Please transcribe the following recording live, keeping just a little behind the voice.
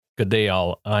Good day,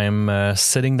 all. I'm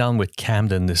sitting down with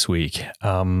Camden this week.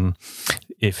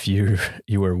 If you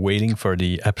were waiting for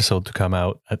the episode to come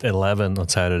out at 11 on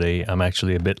Saturday, I'm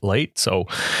actually a bit late, so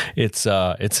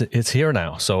it's here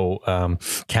now. So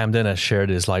Camden has shared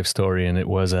his life story, and it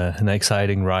was an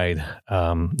exciting ride.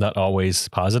 Not always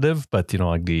positive, but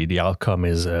like the outcome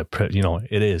is it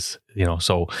is.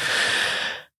 So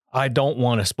I don't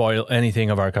want to spoil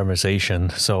anything of our conversation,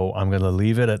 so I'm going to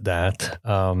leave it at that.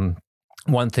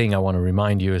 One thing I want to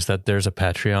remind you is that there's a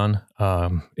Patreon.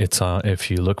 It's if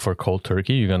you look for Cold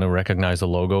Turkey, you're going to recognize the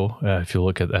logo if you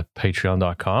look at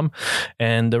patreon.com.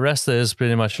 And the rest is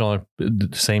pretty much the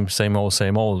same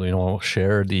old.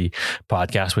 Share the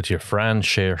podcast with your friends.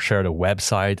 Share the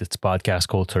website. It's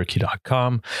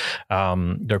podcastcoldturkey.com.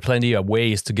 There are plenty of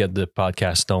ways to get the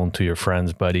podcast known to your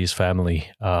friends, buddies,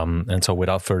 family. And so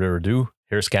without further ado,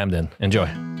 here's Camden. Enjoy.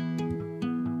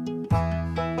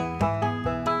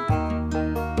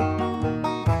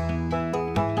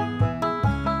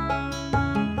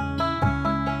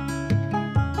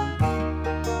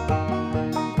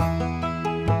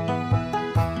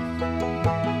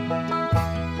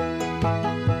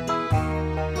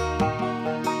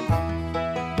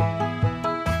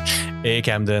 Hey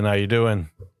Camden, how you doing?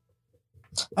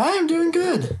 I'm doing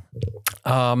good.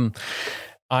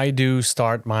 I do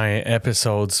start my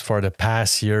episodes for the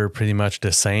past year pretty much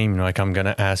the same. Like I'm going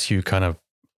to ask you kind of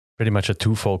pretty much a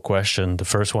twofold question. The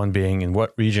first one being, in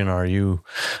what region are you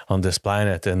on this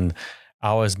planet, and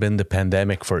how has been the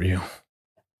pandemic for you?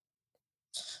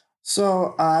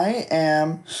 So I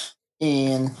am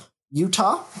in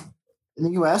Utah, in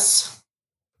the US.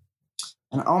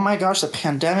 And oh my gosh, the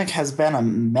pandemic has been a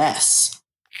mess.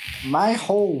 My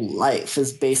whole life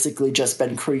has basically just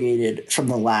been created from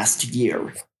the last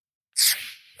year.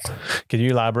 Can you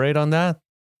elaborate on that?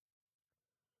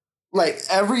 Like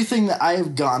everything that I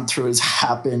have gone through has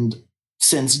happened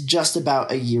since just about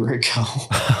a year ago.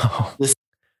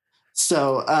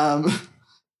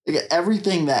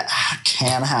 Everything that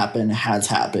can happen has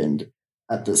happened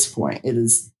at this point. It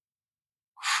is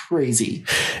crazy.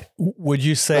 Would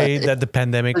you say that the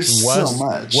pandemic was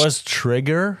the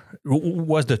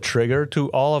trigger to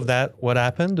all of that? What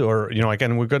happened, or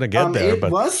and we're going to get there.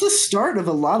 It was the start of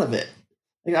a lot of it.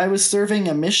 Like I was serving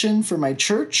a mission for my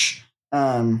church,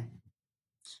 and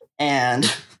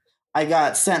I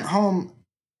got sent home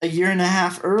a year and a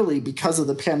half early because of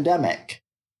the pandemic.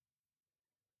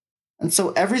 And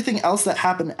so everything else that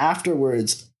happened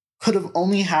afterwards could have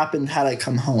only happened had I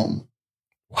come home.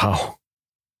 Wow.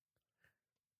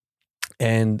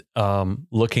 And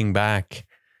looking back,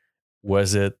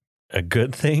 was it a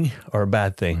good thing or a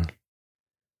bad thing?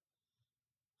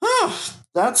 Oh,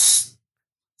 that's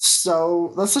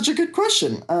such a good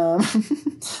question.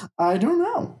 I don't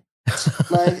know.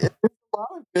 Like, there's a lot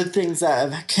of good things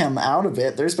that have come out of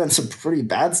it. There's been some pretty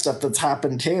bad stuff that's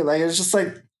happened too. Like, it's just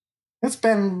like, it's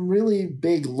been really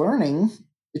big learning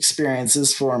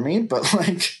experiences for me, but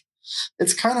like,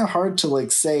 it's kind of hard to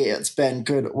like say it's been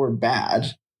good or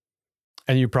bad.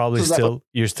 And you probably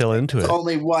you're still into it.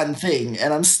 Only one thing,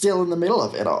 and I'm still in the middle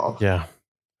of it all. Yeah.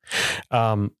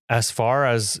 As far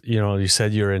as you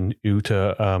said you're in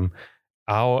Utah.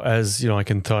 How, as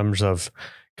like in terms of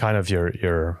kind of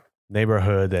your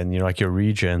neighborhood and like your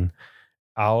region,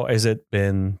 how has it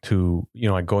been to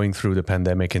like going through the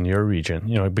pandemic in your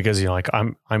region? Because like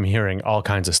I'm hearing all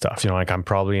kinds of stuff. Like I'm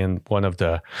probably in one of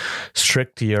the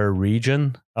stricter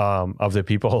region of the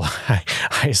people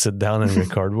I sit down and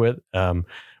record with.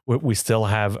 We still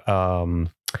have oh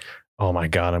my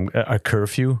god, a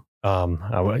curfew. Oh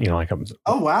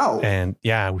wow. And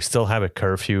yeah, we still have a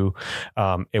curfew.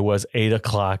 It was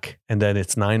 8:00 and then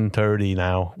it's 9:30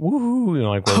 now. Woohoo!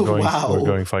 We're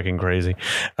going fucking crazy.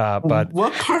 But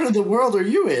what part of the world are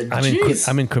you in?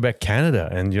 I'm in Quebec, Canada,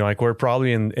 and we're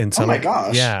probably in some. Oh my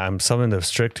gosh. Yeah, I'm some in the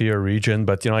stricter region,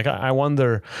 but I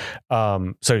wonder.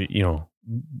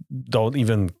 Don't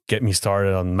even get me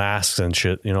started on masks and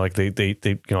shit.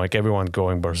 They like everyone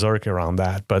going berserk around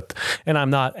that. And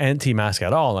I'm not anti-mask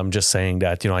at all. I'm just saying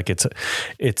that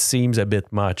it seems a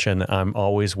bit much, and I'm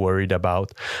always worried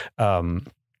about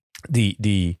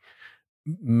the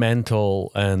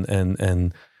mental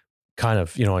and kind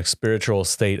of like spiritual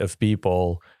state of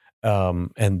people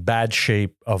and bad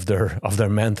shape of their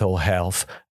mental health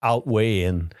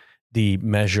outweighing the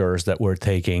measures that we're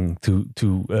taking to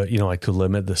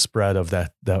limit the spread of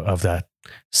that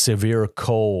severe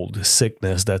cold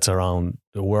sickness that's around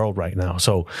the world right now.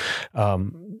 So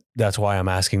that's why I'm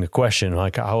asking the question,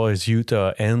 like, how is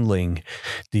Utah handling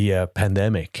the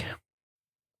pandemic?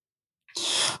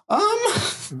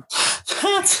 That's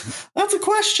a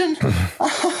question.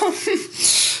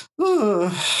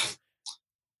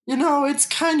 it's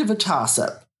kind of a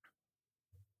toss-up.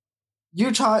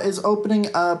 Utah is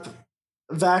opening up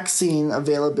vaccine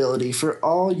availability for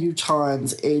all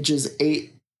Utahns ages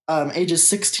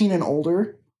 16 and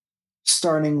older,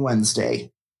 starting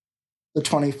Wednesday, the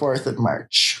 24th of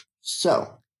March.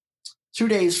 So, 2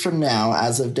 days from now,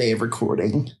 as of day of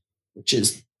recording, which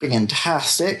is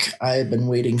fantastic. I have been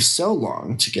waiting so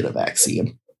long to get a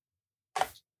vaccine.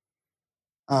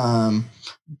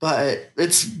 But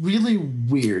it's really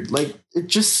weird. Like, it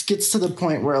just gets to the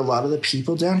point where a lot of the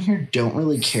people down here don't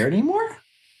really care anymore.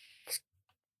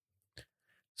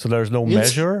 So there's no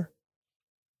measure?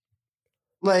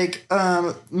 Like,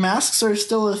 masks are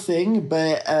still a thing,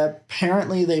 but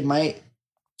apparently they might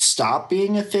stop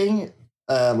being a thing,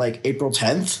 like April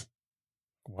 10th.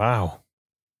 Wow.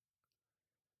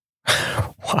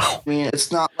 Wow. I mean,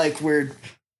 it's not like we're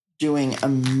doing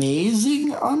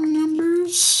amazing on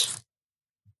numbers.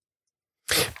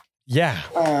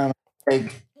 Yeah.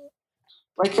 Like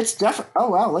it's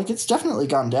it's definitely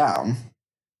gone down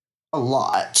a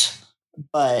lot,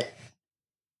 but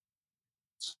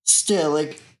still,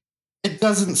 like, it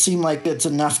doesn't seem like it's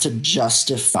enough to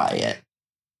justify it.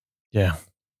 Yeah.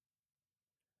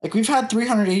 Like, we've had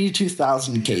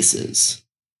 382,000 cases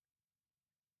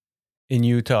in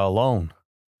Utah alone.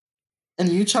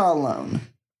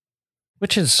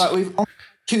 Which is... But we've only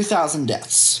 2,000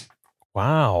 deaths.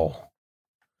 Wow.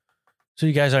 So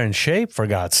you guys are in shape, for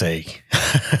God's sake.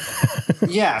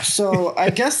 Yeah, so I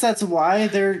guess that's why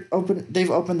they've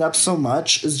opened up so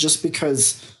much, is just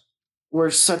because we're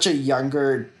such a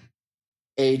younger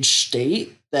age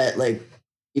state that, like,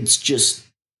 it's just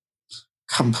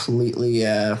completely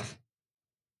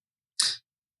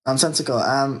nonsensical.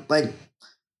 Like,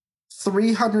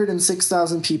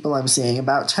 306,000 people I'm seeing,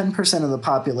 about 10% of the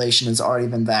population has already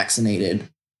been vaccinated.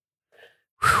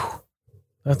 Whew.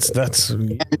 That's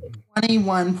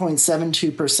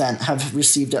 21.72% have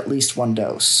received at least one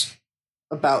dose.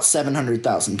 About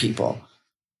 700,000 people.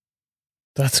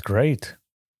 That's great.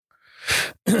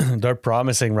 They're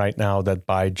promising right now that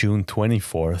by June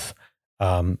 24th,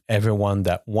 everyone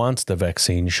that wants the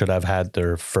vaccine should have had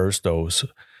their first dose.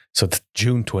 So it's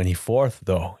June 24th,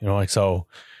 though, so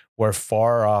we're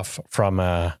far off from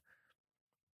a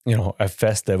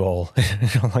festival,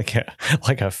 like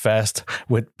a fest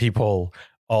with people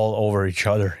all over each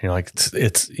other.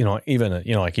 It's even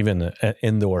an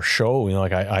indoor show.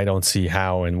 I don't see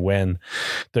how and when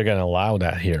they're going to allow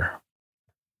that here.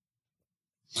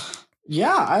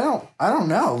 Yeah, I don't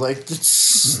know. Like, it's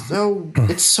so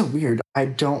weird. I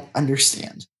don't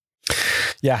understand.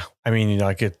 Yeah, I mean,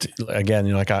 I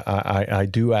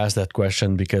do ask that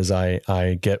question because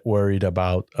I get worried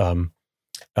about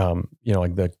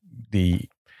the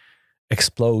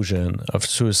explosion of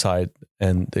suicide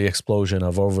and the explosion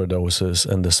of overdoses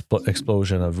and the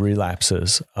explosion of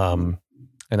relapses.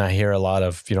 And I hear a lot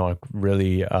of,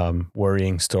 really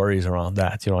worrying stories around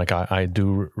that. I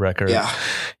do record,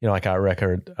 I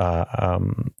record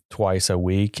twice a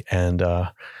week, and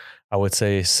I would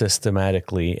say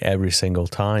systematically every single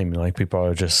time, people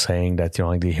are just saying that,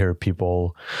 they hear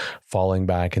people falling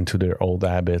back into their old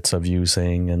habits of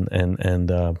using,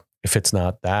 and if it's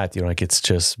not that, it's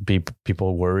just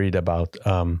people worried about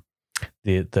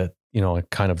the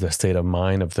kind of the state of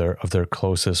mind of their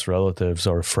closest relatives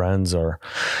or friends,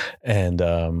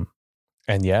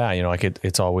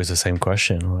 it's always the same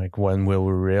question. Like, when will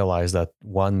we realize that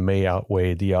one may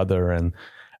outweigh the other, and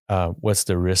what's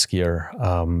the riskier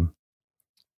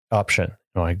option?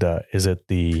 Is it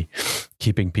the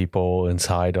keeping people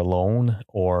inside alone,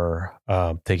 or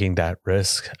taking that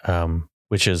risk?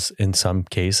 Which is in some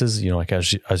cases,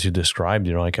 as you described,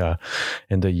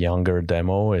 in the younger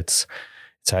demo, it's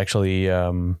actually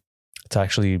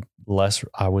less,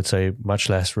 I would say, much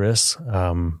less risk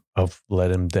of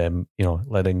letting them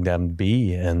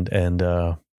be, and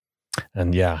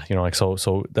yeah,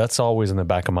 so that's always in the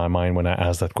back of my mind when I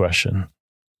ask that question.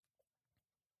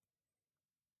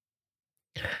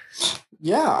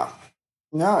 Yeah,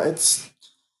 no, it's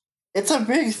a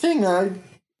big thing. I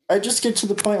just get to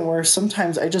the point where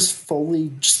sometimes I just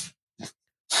fully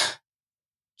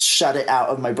shut it out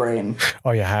of my brain.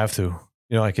 Oh, you have to.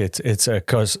 It's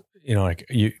because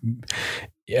it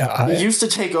used to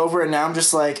take over, and now I'm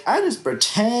just like, I just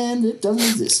pretend it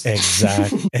doesn't exist.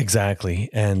 Exactly.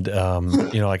 And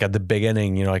at the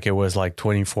beginning, it was like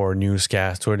 24-hour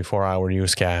newscast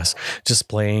just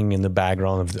playing in the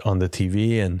background on the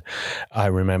TV, and I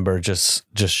remember just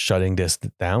shutting this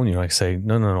down. Say,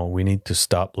 no, we need to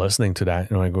stop listening to that.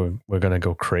 We're gonna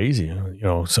go crazy.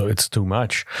 So it's too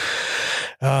much.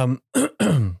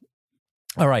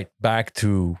 All right, back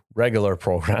to regular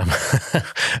program.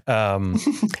 I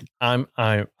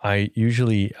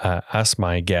usually ask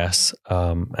my guests,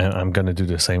 and I'm going to do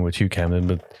the same with you, Camden.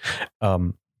 But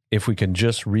if we can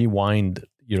just rewind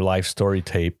your life story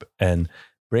tape and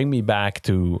bring me back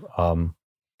to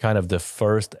kind of the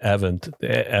first event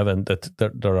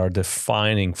that are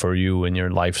defining for you in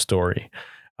your life story.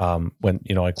 When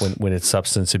when it's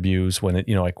substance abuse, when it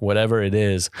like whatever it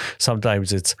is,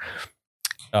 sometimes it's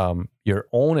your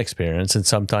own experience, and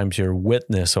sometimes you're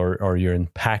witness or you're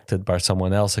impacted by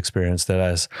someone else's experience that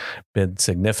has been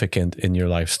significant in your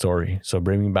life story. So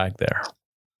bring me back there.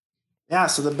 Yeah.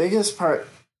 So the biggest part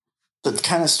that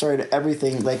kind of started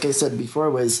everything, like I said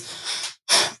before, was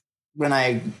when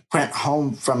I went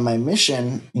home from my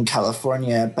mission in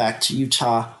California back to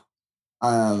Utah.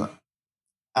 I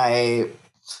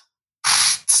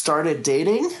started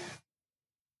dating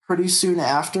pretty soon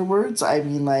afterwards. I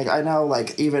mean, like, I know,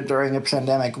 like, even during a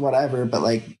pandemic, whatever, but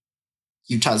like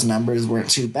Utah's numbers weren't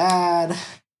too bad.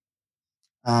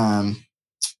 It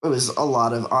was a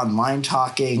lot of online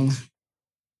talking,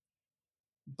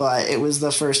 but it was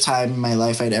the first time in my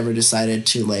life I'd ever decided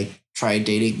to like try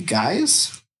dating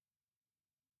guys.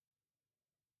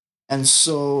 And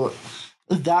so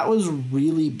that was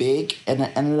really big, and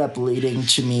it ended up leading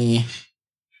to me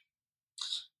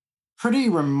pretty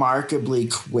remarkably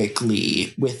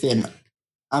quickly within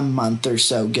a month or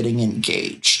so getting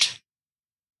engaged.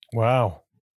 Wow.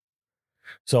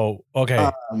 So, okay,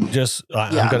 I'm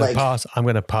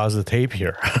going to pause the tape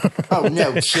here. Oh,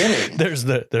 no kidding. There's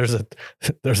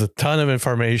a ton of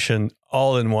information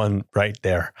all in one right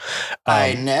there.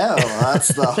 I know. That's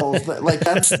the whole thing. Like,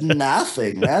 that's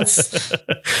nothing. That's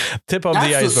tip of the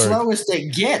iceberg. That's the slowest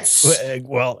it gets.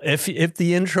 Well, if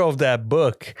the intro of that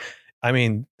book, I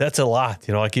mean, that's a lot,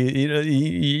 like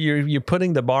you're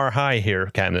putting the bar high here,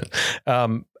 Camden.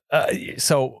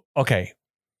 So, okay.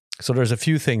 So there's a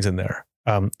few things in there.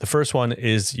 The first one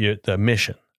is the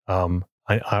mission. I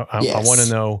want to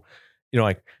know,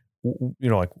 like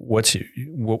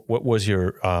what was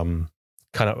your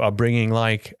kind of upbringing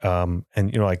like, and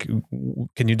like,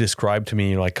 can you describe to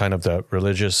me like kind of the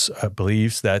religious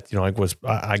beliefs that like was,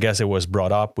 I guess it was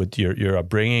brought up with your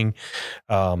upbringing.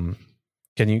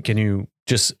 Can you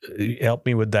just help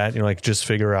me with that? Like just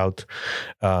figure out.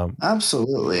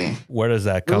 Absolutely. Where does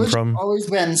that come from? Always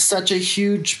been such a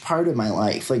huge part of my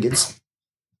life. Like it's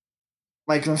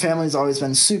like my family's always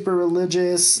been super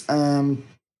religious.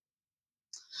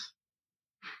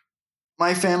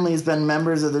 My family has been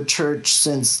members of the church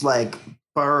since like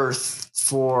birth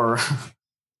for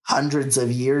hundreds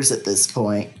of years at this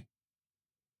point.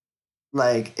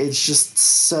 Like it's just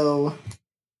so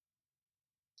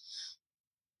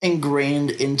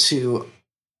ingrained into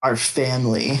our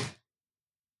family,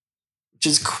 which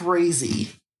is crazy.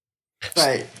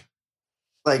 But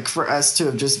like for us to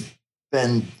have just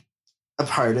been a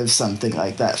part of something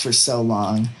like that for so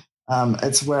long,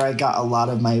 it's where I got a lot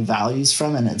of my values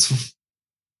from, and it's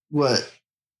what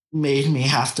made me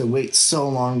have to wait so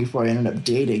long before I ended up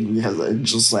dating, because I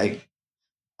just like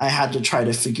I had to try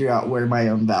to figure out where my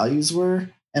own values were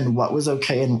and what was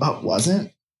okay and what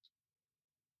wasn't.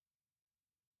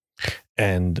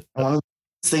 And one of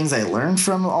the things I learned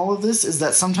from all of this is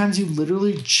that sometimes you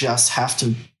literally just have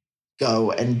to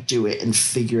go and do it and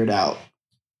figure it out.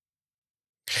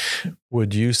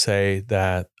 Would you say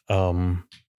that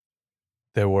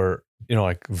there were,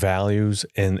 like values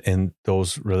in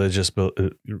those religious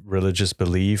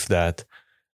belief that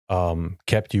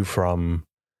kept you from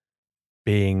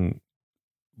being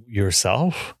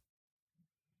yourself?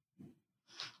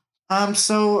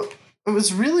 So it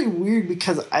was really weird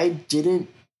because I didn't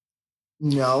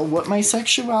know what my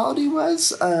sexuality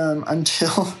was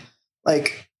until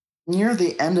like near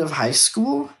the end of high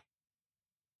school.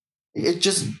 It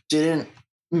just didn't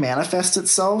manifest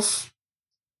itself.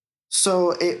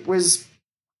 So it was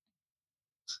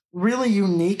really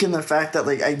unique in the fact that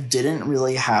like I didn't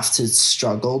really have to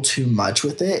struggle too much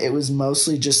with it. It was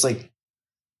mostly just like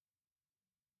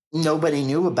nobody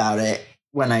knew about it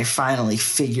when I finally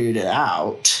figured it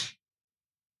out.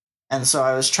 And so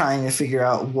I was trying to figure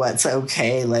out what's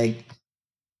okay. Like,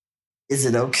 is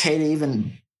it okay to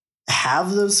even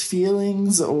have those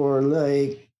feelings? Or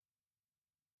like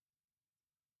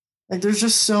there's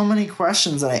just so many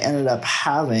questions that I ended up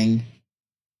having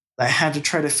that I had to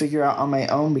try to figure out on my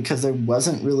own because there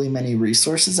wasn't really many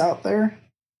resources out there.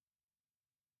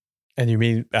 And you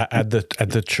mean at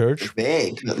the church?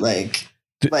 Big, but like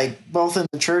both in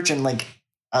the church and like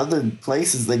other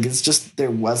places, like it's just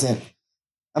there wasn't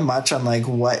much on like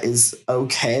what is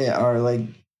okay, or like,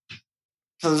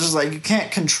 so it's just like you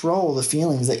can't control the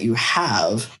feelings that you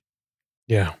have.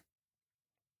 Yeah.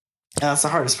 That's the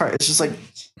hardest part. It's just like,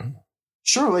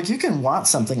 sure, like you can want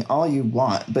something all you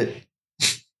want, but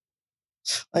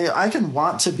like I can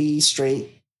want to be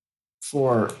straight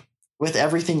for with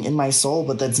everything in my soul,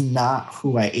 but that's not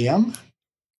who I am.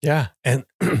 Yeah. And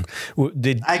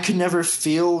I could never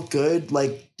feel good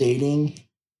like dating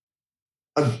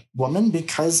a woman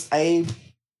because I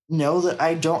know that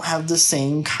I don't have the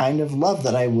same kind of love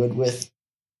that I would with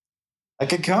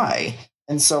like a guy.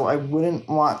 And so I wouldn't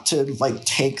want to like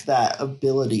take that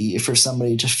ability for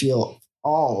somebody to feel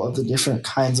all of the different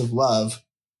kinds of love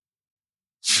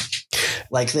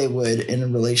like they would in a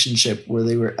relationship where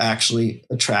they were actually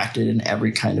attracted in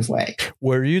every kind of way.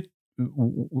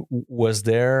 Was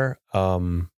there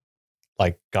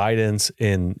like guidance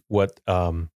in what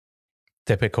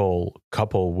typical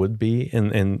couple would be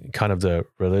in kind of the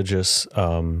religious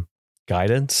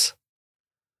guidance?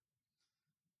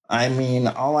 I mean,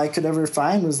 all I could ever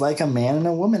find was like a man and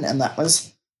a woman, and that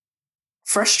was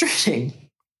frustrating.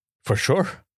 For sure.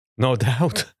 No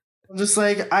doubt. I'm just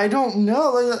like, I don't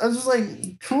know. Like, I'm just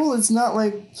like, cool. It's not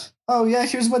like, oh yeah,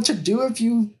 here's what to do if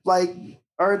you like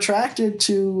are attracted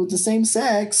to the same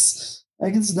sex.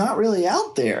 Like, it's not really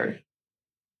out there.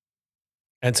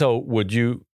 And so would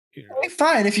you...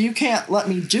 Fine, if you can't let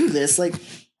me do this, like,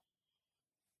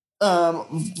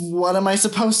 what am I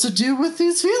supposed to do with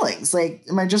these feelings? Like,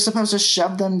 am I just supposed to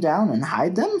shove them down and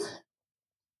hide them?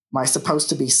 Am I supposed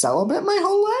to be celibate my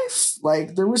whole life?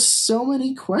 Like, there were so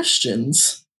many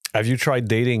questions. Have you tried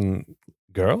dating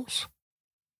girls?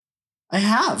 I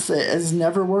have. It has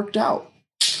never worked out.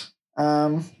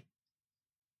 The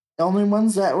only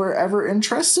ones that were ever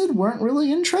interested weren't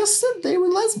really interested. They were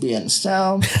lesbians.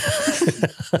 So,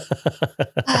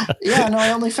 yeah, no,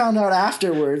 I only found out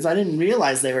afterwards. I didn't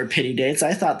realize they were pity dates.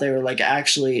 I thought they were like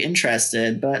actually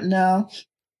interested, but no.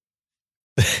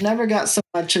 Never got so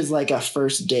much as like a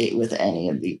first date with any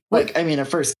of the, like, I mean, a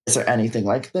first kiss or anything.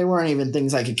 Like, they weren't even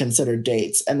things I could consider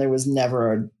dates, and there was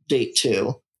never a date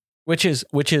two. Which is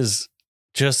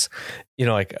just, you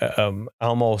know, like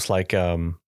almost like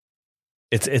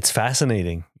it's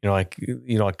fascinating, you know, like,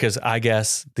 you know, because I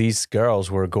guess these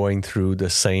girls were going through the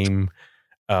same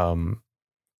kind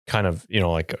of, you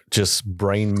know, like just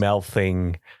brain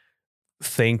melting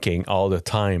thinking all the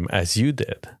time as you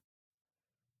did.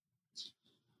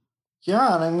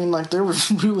 Yeah, and I mean, like, they were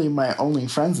really my only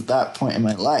friends at that point in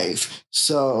my life.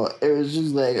 So it was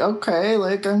just like, okay,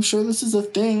 like, I'm sure this is a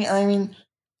thing. And I mean,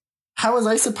 how was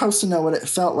I supposed to know what it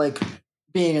felt like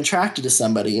being attracted to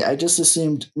somebody? I just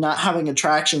assumed not having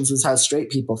attractions is how straight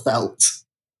people felt.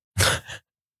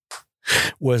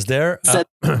 Was there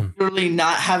literally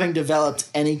not having developed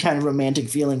any kind of romantic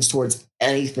feelings towards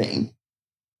anything?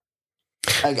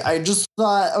 Like, I just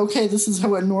thought, okay, this is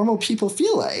what normal people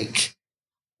feel like.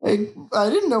 Like,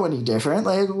 I didn't know any different.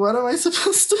 Like, what am I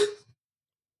supposed to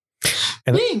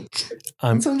think?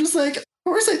 And so I'm just like, of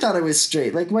course I thought I was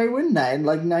straight. Like, why wouldn't I?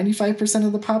 Like, 95%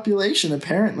 of the population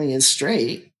apparently is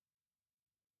straight.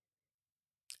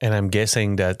 And I'm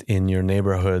guessing that in your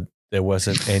neighborhood, there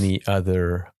wasn't any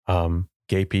other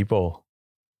gay people.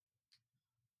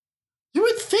 You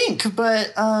would think,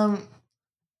 but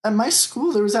at my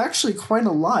school, there was actually quite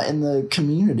a lot in the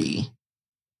community.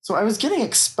 So I was getting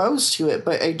exposed to it,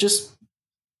 but I just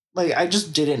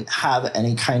didn't have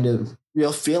any kind of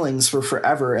real feelings for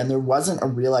forever, and there wasn't a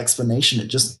real explanation. It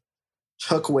just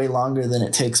took way longer than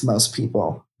it takes most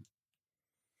people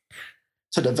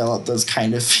to develop those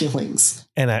kind of feelings.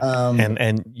 And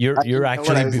you're actually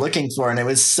what I was looking for, and it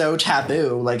was so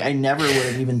taboo. Like, I never would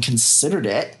have even considered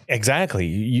it. Exactly.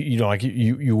 You know, like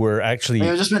you were actually.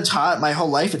 I've just been taught my whole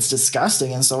life it's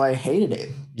disgusting, and so I hated it.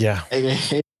 Yeah.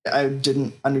 I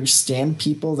didn't understand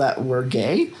people that were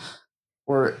gay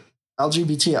or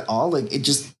LGBT at all. Like, it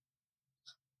just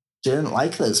didn't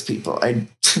like those people. I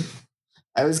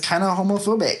was kind of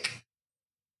homophobic.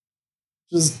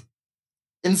 Just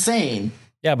insane.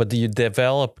 Yeah, but do you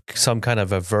develop some kind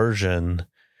of aversion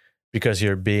because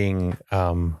you're being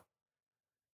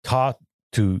taught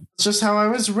to? It's just how I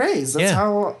was raised. That's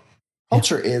how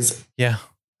culture is. Yeah.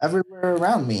 Everywhere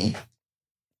around me.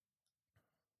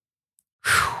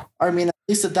 I mean, at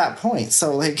least at that point.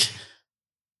 So, like,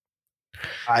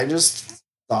 I just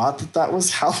thought that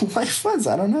was how life was.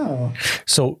 I don't know.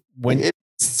 So when it's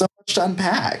so much to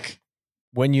unpack.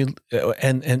 When you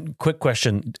and quick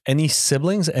question: any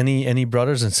siblings? Any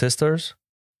brothers and sisters?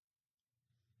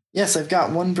 Yes, I've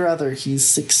got one brother. He's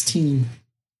 16.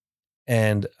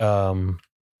 And how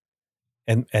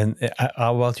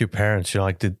about your parents? You know,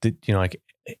 like did you know, like,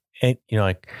 you know,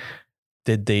 like,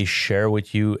 did they share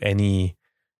with you any?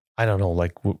 I don't know,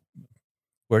 like,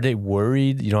 were they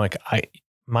worried? You know, like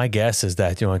my guess is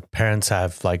that, like parents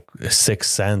have like a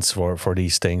sixth sense for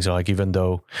these things. Like even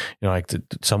though, like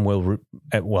some will,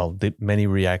 many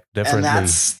react differently. And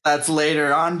that's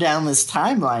later on down this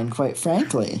timeline, quite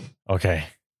frankly. Okay.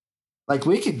 Like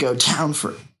we could go down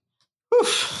for,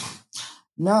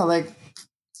 no, like,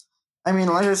 I mean,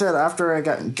 like I said, after I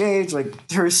got engaged, like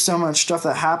there was so much stuff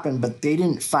that happened, but they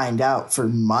didn't find out for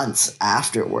months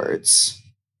afterwards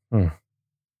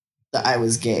that I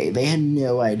was gay. They had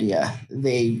no idea.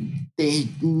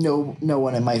 No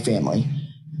one in my family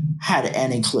had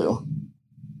any clue.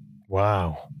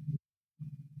 Wow.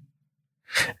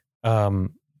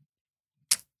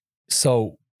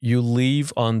 So you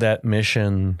leave on that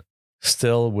mission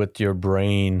still with your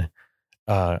brain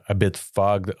a bit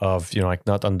fogged of, like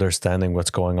not understanding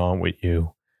what's going on with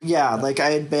you. Yeah, like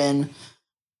I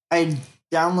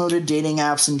downloaded dating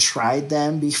apps and tried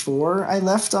them before I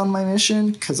left on my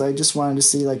mission because I just wanted to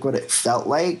see like what it felt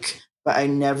like, but I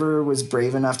never was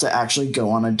brave enough to actually go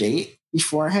on a date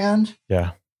beforehand.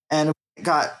 Yeah. And it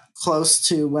got close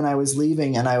to when I was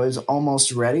leaving and I was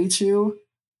almost ready to.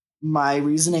 My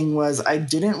reasoning was I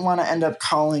didn't want to end up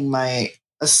calling my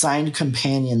assigned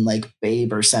companion like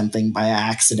babe or something by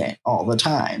accident all the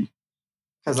time.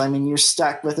 Because, I mean, you're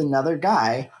stuck with another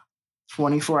guy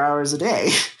 24 hours a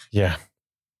day. Yeah.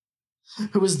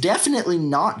 Who was definitely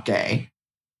not gay.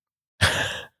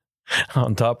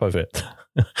 On top of it.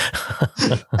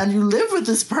 And you live with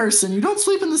this person. You don't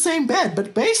sleep in the same bed,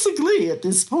 but basically at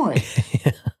this point,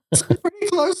 it's pretty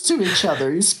close to each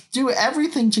other. You do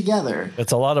everything together.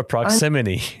 It's a lot of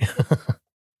proximity.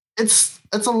 It's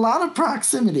a lot of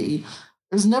proximity.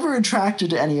 I was never attracted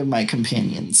to any of my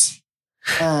companions.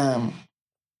 But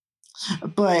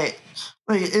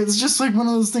like it's just like one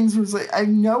of those things where it's like I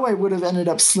know I would have ended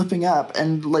up slipping up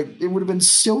and like it would have been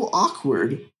so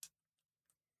awkward.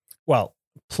 Well,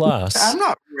 plus I'm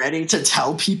not ready to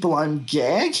tell people I'm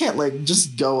gay. I can't like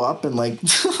just go up and like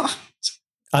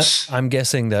I'm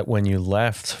guessing that when you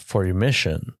left for your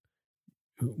mission,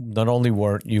 not only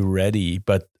weren't you ready,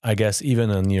 but I guess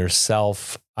even on your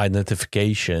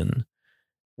self-identification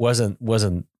wasn't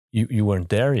you weren't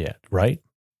there yet, right?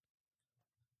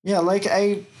 Yeah, like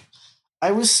I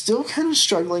was still kind of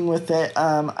struggling with it.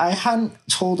 I hadn't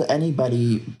told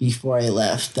anybody before I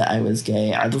left that I was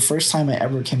gay. The first time I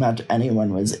ever came out to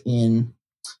anyone was in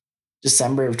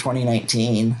December of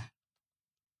 2019.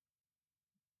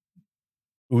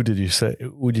 Who did you tell?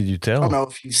 I don't know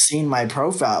if you've seen my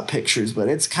profile pictures, but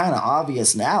it's kind of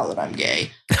obvious now that I'm gay.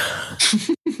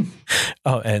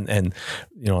 Oh, and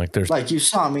like there's like you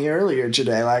saw me earlier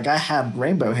today. Like I have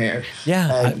rainbow hair.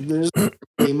 Yeah, there's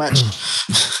pretty much.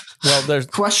 Well, there's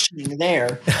questioning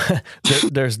there.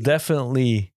 there's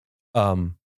definitely,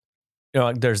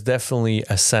 there's definitely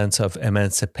a sense of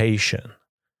emancipation.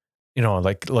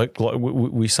 Like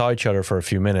we saw each other for a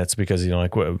few minutes because,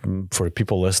 for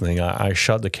people listening, I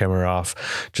shut the camera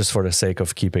off just for the sake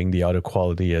of keeping the audio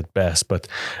quality at best. But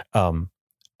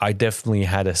I definitely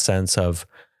had a sense of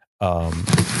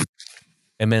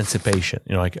emancipation,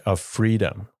 like of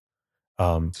freedom.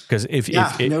 Because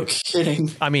no kidding.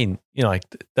 I mean, like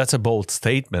that's a bold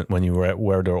statement when you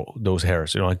wear those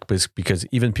hairs, like because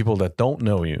even people that don't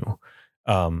know you,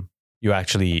 you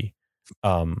actually,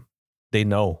 they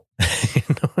know,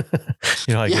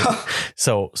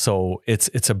 so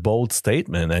it's a bold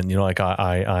statement, and like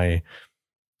I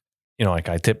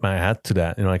tip my hat to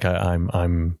that.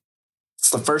 I'm.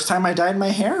 It's the first time I dyed my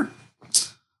hair.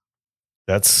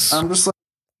 I'm just like,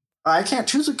 I can't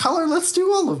choose a color. Let's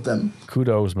do all of them.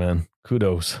 Kudos, man.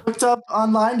 Kudos. Looked up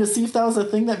online to see if that was a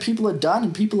thing that people had done,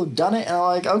 and people have done it. And I'm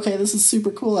like, okay, this is super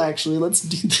cool. Actually, let's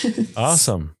do this.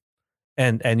 Awesome.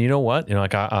 And you know what?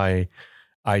 Like I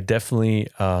definitely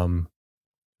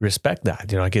respect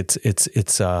that. Like it's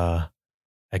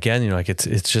again, like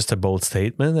it's just a bold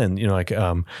statement, and like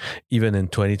even in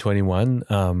 2021,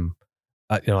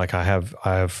 like I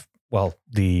have well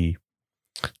the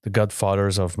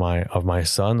godfathers of my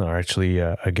son are actually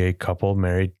a gay couple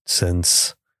married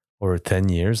since over 10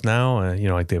 years now.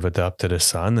 Like they've adopted a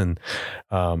son,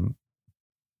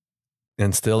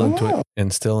 and still in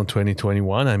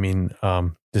 2021. I mean,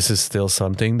 this is still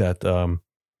something that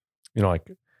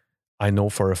like I know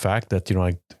for a fact that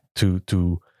like to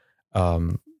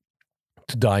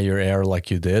dye your hair like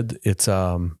you did, it's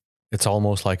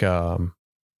almost like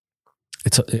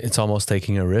it's almost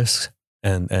taking a risk.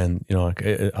 And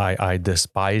I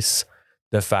despise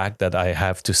the fact that I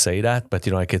have to say that, but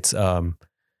like it's I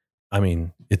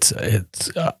mean it's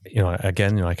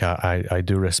again like I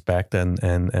do respect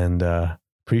and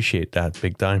appreciate that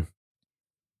big time.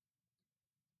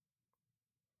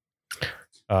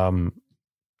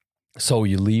 So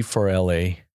you leave for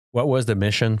LA. What was the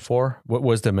mission for? What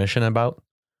was the mission about?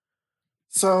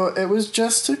 So it was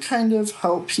just to kind of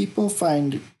help people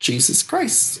find Jesus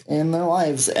Christ in their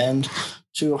lives and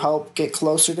to help get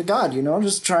closer to God,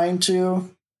 just trying to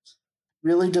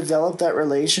really develop that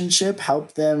relationship,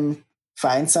 help them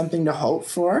find something to hope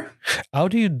for. How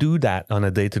do you do that on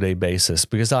a day-to-day basis?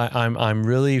 Because I'm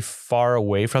really far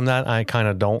away from that. I kind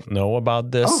of don't know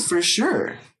about this. Oh, for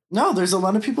sure. No, there's a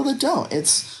lot of people that don't.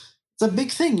 It's a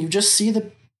big thing. You just see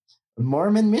the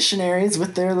Mormon missionaries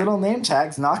with their little name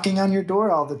tags knocking on your door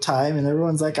all the time, and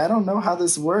everyone's like, I don't know how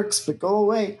this works, but go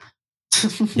away.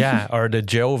 Yeah, or the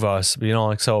Jehovah's,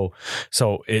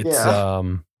 so it's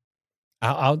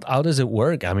how does it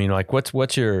work? I mean, like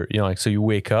what's your, so you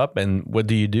wake up and what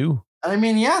do you do? I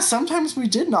mean, yeah, sometimes we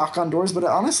did knock on doors, but it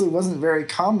honestly wasn't very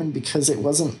common because it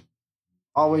wasn't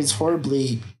always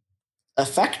horribly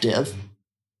effective.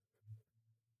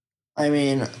 I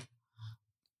mean,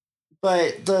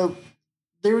 but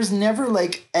there was never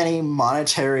like any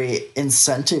monetary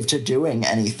incentive to doing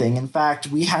anything. In fact,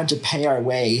 we had to pay our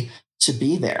way to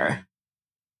be there.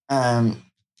 A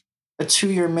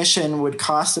 2-year mission would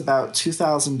cost about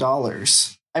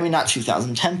 $2,000. I mean, not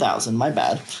 2,000, 10,000. My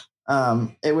bad.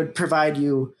 It would provide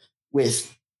you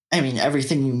with,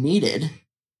 everything you needed,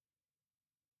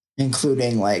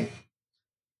 including like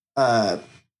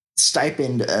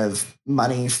stipend of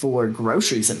money for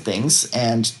groceries and things,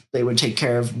 and they would take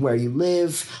care of where you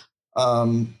live,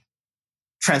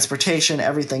 transportation,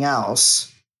 everything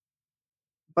else.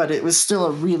 But it was still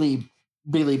a really,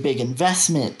 really big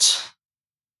investment.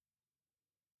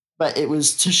 But it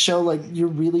was to show like you're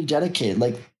really dedicated.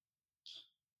 Like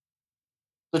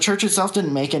the church itself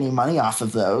didn't make any money off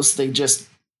of those. They just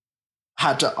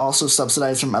had to also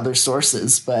subsidize from other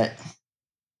sources, but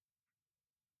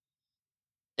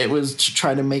it was to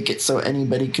try to make it so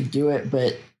anybody could do it,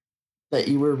 but that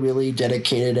you were really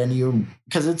dedicated and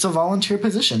because it's a volunteer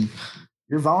position.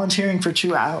 You're volunteering for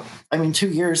 2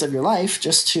 years of your life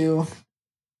just to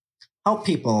help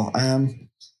people.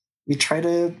 We try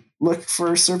to look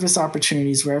for service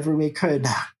opportunities wherever we could,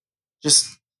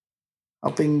 just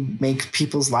helping make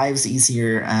people's lives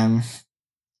easier.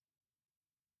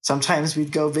 Sometimes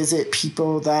we'd go visit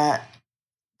people that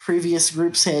previous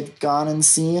groups had gone and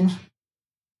seen.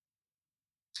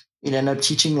 We'd end up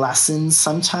teaching lessons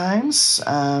sometimes.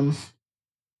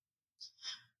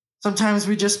 Sometimes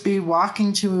we'd just be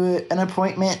walking to an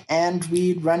appointment and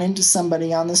we'd run into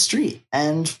somebody on the street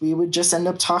and we would just end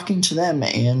up talking to them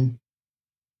and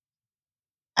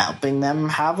helping them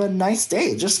have a nice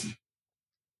day. Just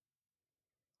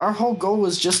our whole goal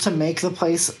was just to make the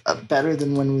place better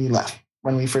than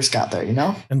when we first got there,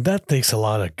 And that takes a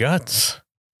lot of guts.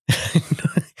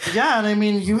 Yeah, and I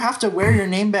mean, you have to wear your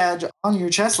name badge on your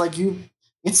chest,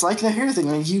 it's like the hair thing.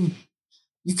 Like you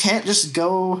can't just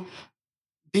go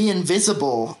be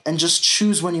invisible and just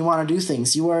choose when you want to do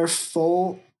things. You are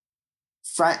full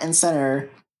front and center,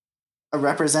 a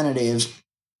representative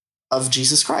of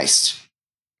Jesus Christ.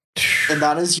 And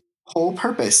that is your whole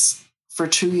purpose for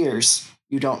 2 years.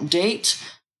 You don't date,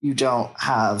 you don't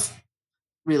have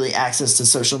really access to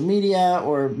social media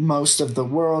or most of the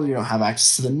world, you don't have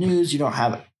access to the news, you don't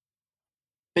have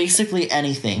basically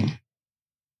anything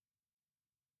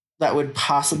that would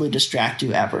possibly distract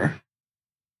you ever.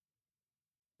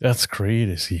 That's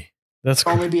crazy.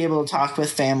 Only be able to talk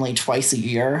with family twice a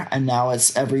year, and now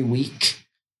it's every week.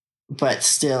 But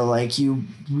still, like, you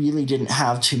really didn't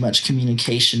have too much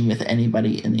communication with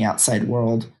anybody in the outside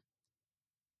world.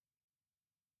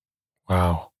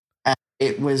 Wow. And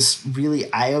it was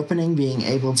really eye-opening being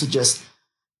able to just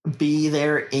be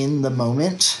there in the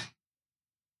moment.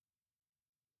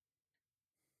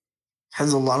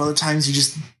 Because a lot of the times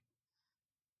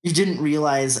you didn't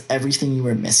realize everything you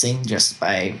were missing just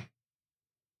by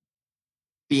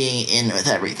being in with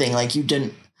everything. Like, you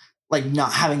didn't, like,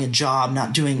 not having a job,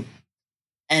 not doing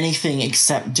anything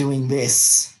except doing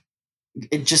this.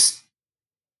 It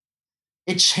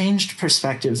changed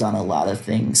perspectives on a lot of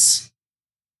things.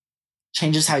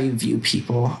 Changes how you view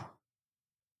people.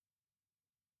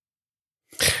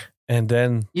 And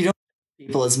then you don't see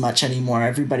people as much anymore.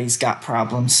 Everybody's got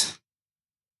problems.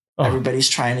 Oh. Everybody's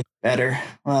trying to get better.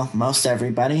 Well, most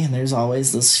everybody. And there's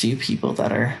always those few people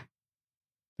that are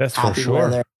that's for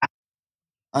sure.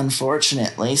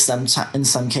 Unfortunately, in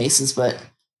some cases, but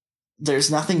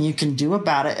there's nothing you can do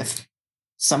about it. If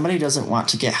somebody doesn't want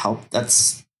to get help,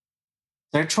 that's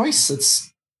their choice.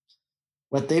 It's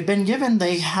what they've been given.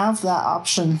 They have that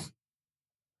option.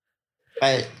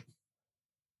 But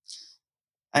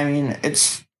I mean,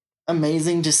 it's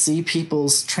amazing to see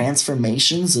people's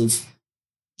transformations of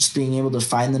just being able to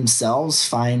find themselves,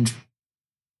 find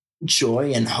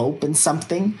joy and hope in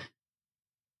something.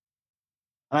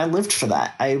 And I lived for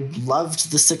that. I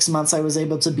loved the 6 months I was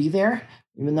able to be there,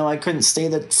 even though I couldn't stay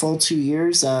the full 2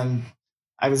 years. I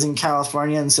was in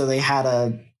California, and so they had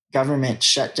a government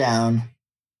shutdown,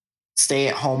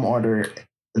 stay-at-home order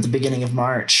at the beginning of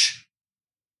March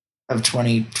of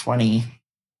 2020.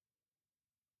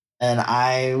 And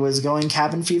I was going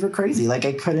cabin fever crazy. Like,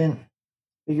 I couldn't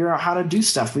figure out how to do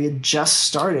stuff. We had just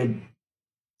started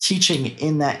teaching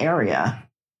in that area.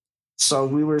 So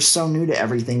we were so new to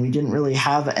everything. We didn't really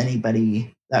have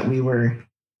anybody that we were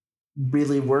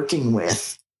really working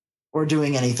with or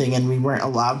doing anything. And we weren't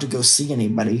allowed to go see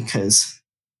anybody because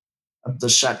of the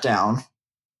shutdown.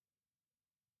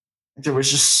 There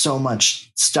was just so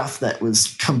much stuff that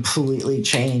was completely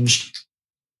changed.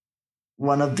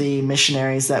 One of the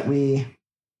missionaries that we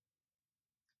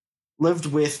lived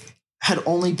with had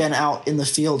only been out in the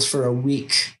field for a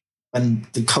week when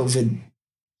the COVID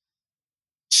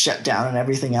shut down and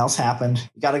everything else happened.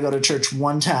 You got to go to church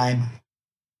one time.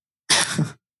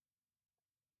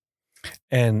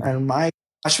 And my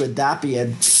gosh, would that be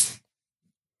a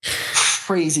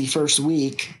crazy first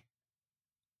week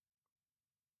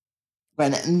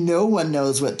when no one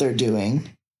knows what they're doing.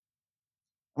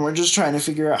 And we're just trying to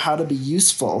figure out how to be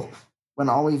useful when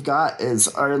all we've got is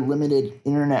our limited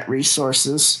internet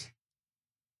resources.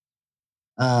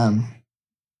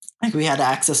 Like, we had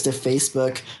access to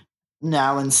Facebook.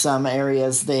 Now in some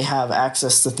areas they have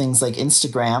access to things like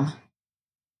Instagram,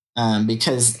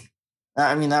 because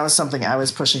I mean, that was something I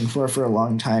was pushing for a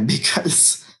long time,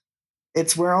 because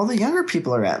it's where all the younger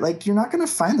people are at. Like, you're not going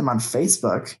to find them on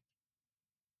Facebook.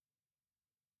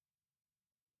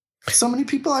 So many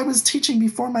people I was teaching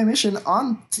before my mission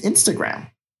on Instagram.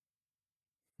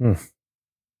 And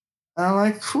I'm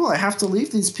like, cool, I have to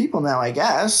leave these people now, I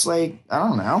guess. Like, I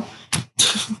don't know.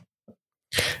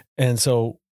 And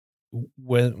so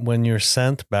when you're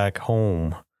sent back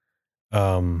home,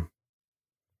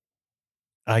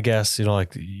 I guess,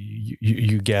 like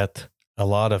you get a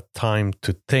lot of time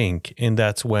to think, and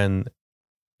that's when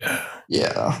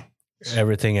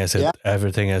everything has hit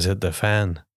the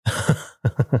fan.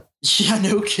 Yeah,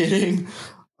 no kidding.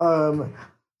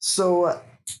 So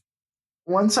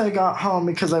once I got home,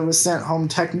 because I was sent home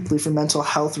technically for mental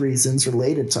health reasons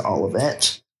related to all of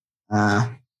it,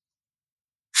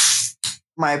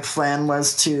 my plan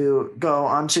was to go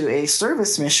onto a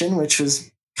service mission, which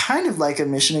was kind of like a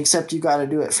mission, except you got to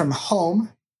do it from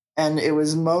home. And it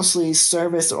was mostly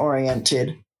service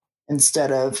oriented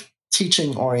instead of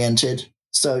teaching oriented.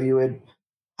 So you would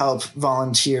help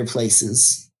volunteer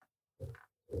places,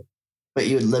 but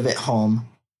you would live at home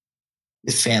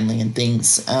with family and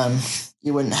things.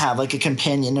 You wouldn't have like a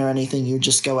companion or anything. You would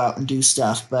just go out and do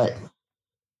stuff. But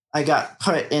I got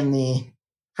put in the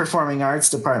performing arts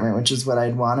department, which is what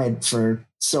I'd wanted for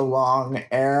so long,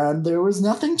 and there was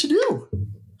nothing to do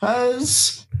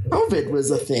because COVID was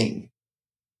a thing.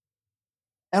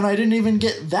 And I didn't even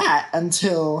get that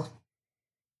until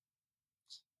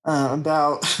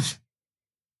about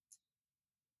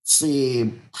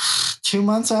 2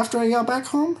 months after I got back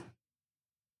home,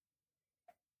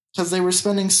 because they were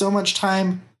spending so much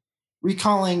time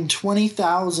recalling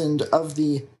 20,000 of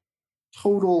the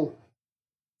total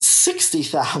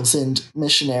 60,000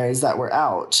 missionaries that were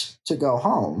out to go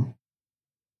home.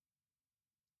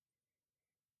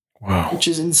 Wow. Which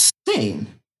is insane.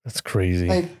 That's crazy.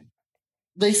 Like,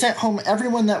 they sent home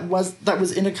everyone that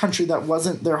was in a country that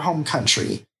wasn't their home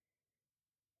country.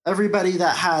 Everybody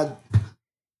that had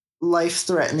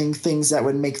life-threatening things that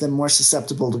would make them more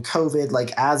susceptible to COVID,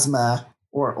 like asthma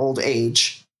or old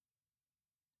age.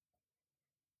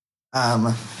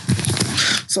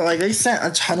 So like, they sent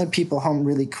a ton of people home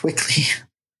really quickly.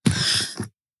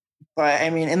 But I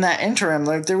mean, in that interim,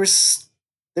 like, there was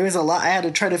a lot I had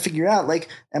to try to figure out. Like,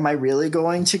 am I really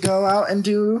going to go out and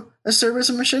do a service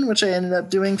mission, which I ended up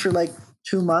doing for like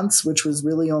 2 months, which was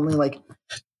really only like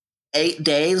 8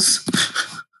 days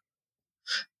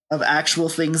of actual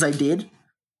things I did.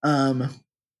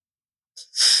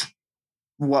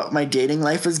 What my dating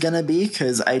life was going to be,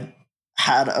 because I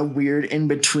had a weird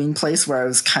in-between place where I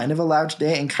was kind of allowed to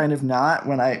date and kind of not.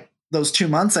 Those 2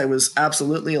 months, I was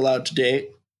absolutely allowed to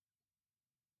date.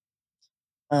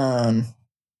 And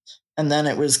then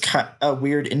it was a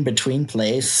weird in-between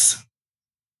place.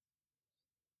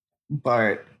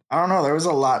 But I don't know, there was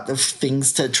a lot of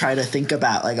things to try to think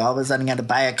about. Like, all of a sudden I had to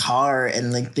buy a car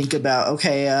and like think about,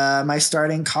 okay, am I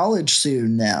starting college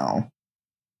soon now?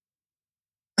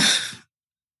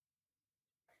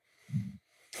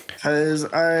 Because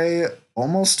I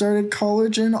almost started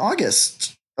college in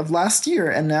August of last year,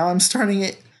 and now I'm starting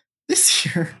it this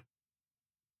year.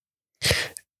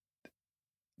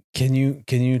 Can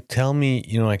you tell me,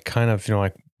 like kind of,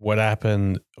 like what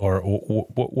happened, or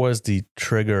what was the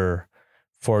trigger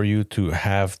for you to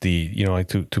have the, like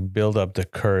to build up the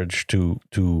courage to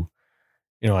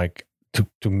like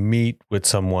to meet with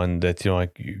someone that,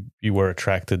 like you were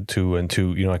attracted to, and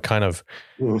to, like kind of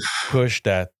Oof. push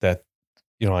that,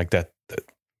 like that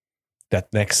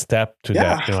next step to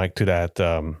Yeah. that, like to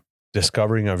that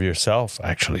discovering of yourself,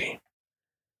 actually?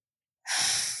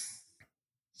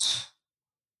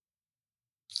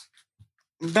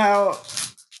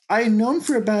 I'd known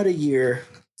for about a year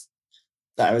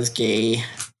that I was gay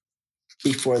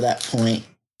before that point.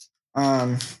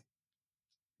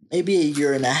 Maybe a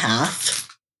year and a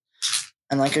half.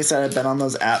 And like I said, I've been on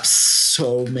those apps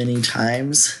so many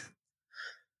times.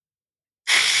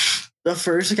 The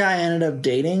first guy I ended up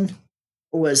dating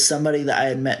was somebody that I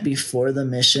had met before the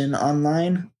mission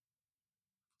online,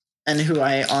 and who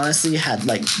I honestly had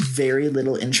like very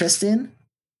little interest in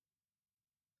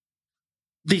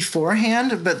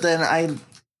beforehand. But then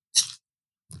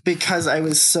because I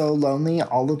was so lonely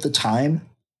all of the time,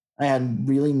 I had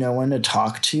really no one to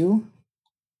talk to.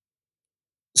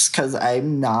 Just because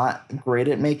I'm not great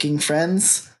at making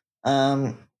friends.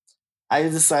 I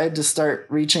decided to start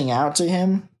reaching out to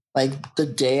him. Like the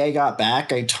day I got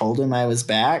back, I told him I was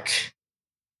back.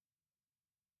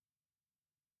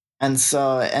 And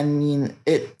so, I mean,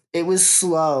 it was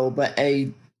slow, but I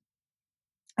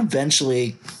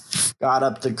eventually got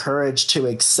up the courage to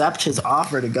accept his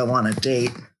offer to go on a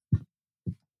date.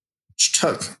 Which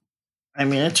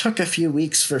it took a few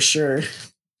weeks for sure.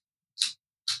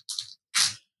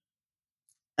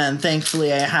 And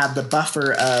thankfully, I had the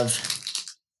buffer of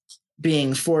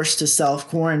being forced to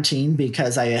self-quarantine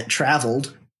because I had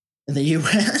traveled in the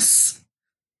US.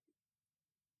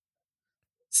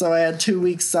 So I had 2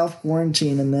 weeks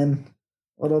self-quarantine, and then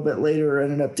a little bit later I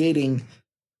ended up dating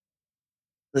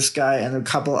this guy and a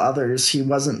couple others. He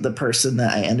wasn't the person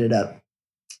that I ended up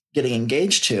getting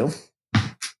engaged to.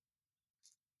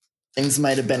 Things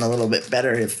might have been a little bit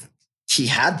better if he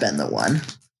had been the one.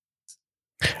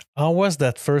 How was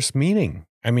that first meeting?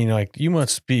 I mean, like you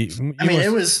must be.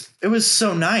 It was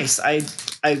so nice. I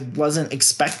wasn't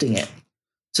expecting it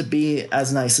to be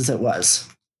as nice as it was.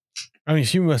 I mean,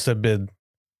 you must have been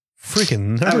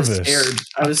freaking nervous. I was scared.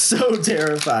 I was so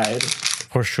terrified.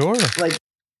 For sure. Like I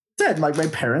said, like my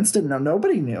parents didn't know.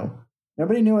 Nobody knew.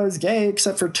 Nobody knew I was gay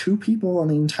except for 2 people on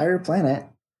the entire planet.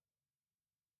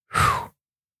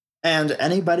 And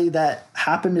anybody that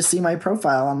happened to see my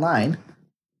profile online.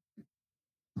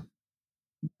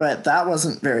 But that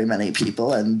wasn't very many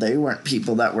people, and they weren't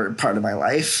people that were part of my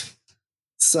life.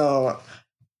 So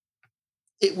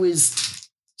it was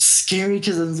scary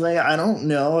because it's like, I don't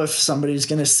know if somebody's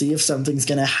going to see, if something's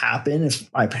going to happen,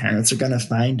 if my parents are going to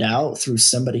find out through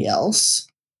somebody else.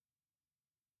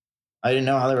 I didn't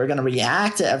know how they were going to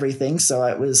react to everything, so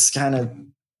it was kind of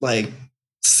like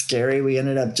scary. We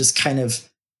ended up just kind of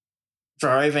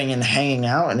driving and hanging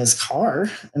out in his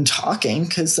car and talking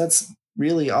because that's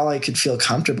really all I could feel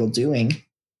comfortable doing.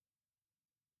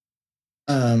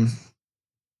 It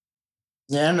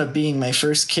ended up being my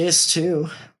first kiss too.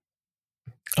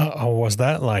 How was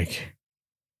that like?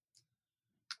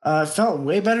 It felt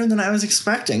way better than I was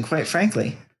expecting, quite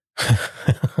frankly.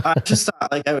 I just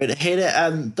thought like I would hate it,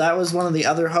 and that was one of the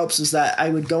other hopes, is that I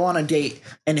would go on a date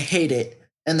and hate it,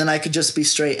 and then I could just be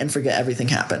straight and forget everything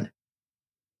happened.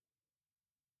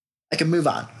 I could move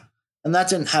on. And that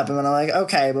didn't happen. And I'm like,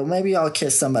 okay, but maybe I'll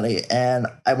kiss somebody and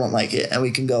I won't like it, and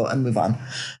we can go and move on.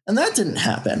 And that didn't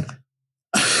happen.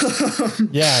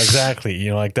 Yeah, exactly.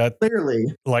 Like that.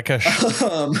 Clearly. Like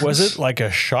was it like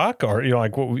a shock, or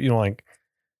like what? Like.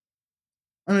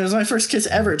 I mean, it was my first kiss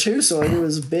ever too, so it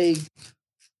was a big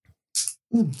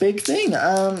thing.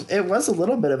 It was a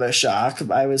little bit of a shock.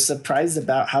 I was surprised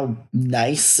about how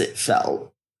nice it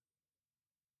felt.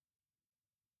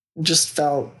 It just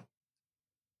felt,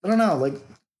 I don't know, like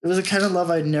it was a kind of love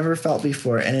I'd never felt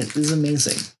before, and it is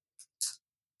amazing.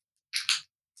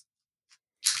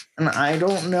 And I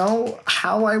don't know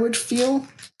how I would feel.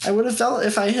 I would have felt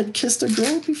if I had kissed a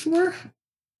girl before.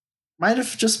 Might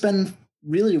have just been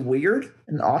really weird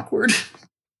and awkward.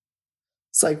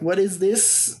 It's like, what is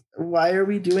this? Why are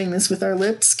we doing this with our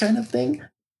lips, kind of thing?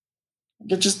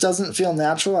 It just doesn't feel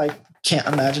natural. I can't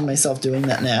imagine myself doing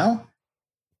that now.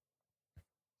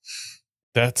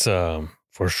 That's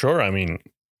for sure. I mean,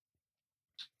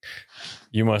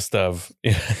 you must have,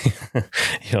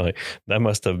 like, that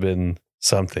must have been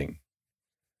something.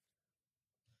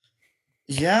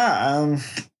 Yeah.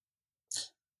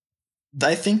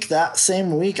 I think that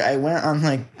same week I went on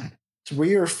like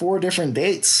 3 or 4 different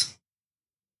dates.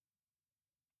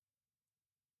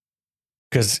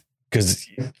 Because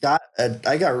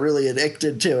I got really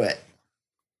addicted to it.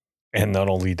 And not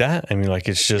only that, I mean, like,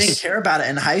 it's just... I didn't care about it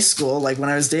in high school. Like, when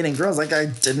I was dating girls, like, I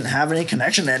didn't have any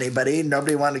connection to anybody.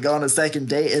 Nobody wanted to go on a second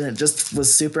date, and it just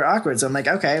was super awkward. So I'm like,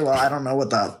 okay, well, I don't know what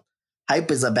the hype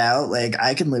is about. Like,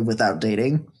 I can live without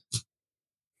dating.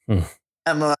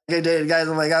 I'm like, I dated guys.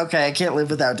 I'm like, okay, I can't live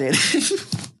without dating.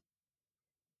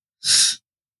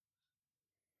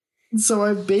 So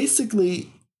I basically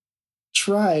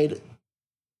tried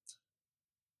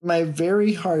my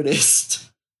very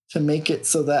hardest to make it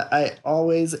so that I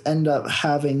always end up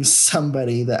having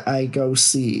somebody that I go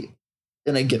see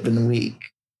in a given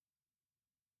week,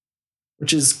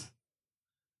 which is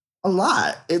a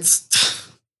lot.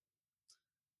 It's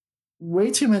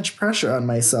way too much pressure on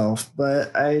myself,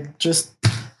 but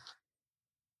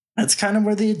that's kind of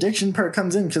where the addiction part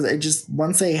comes in, because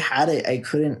once I had it, I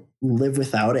couldn't live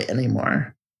without it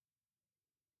anymore.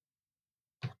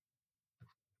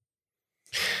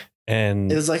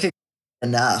 And it was like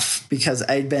enough, because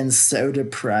I'd been so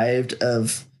deprived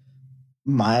of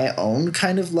my own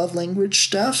kind of love language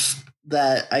stuff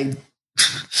that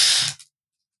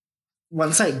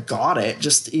once I got it,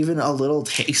 just even a little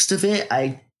taste of it,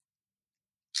 I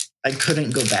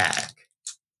couldn't go back.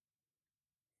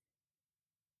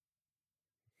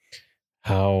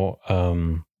 How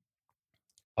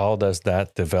does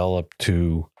that develop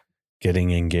to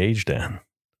getting engaged then?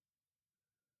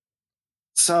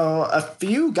 So a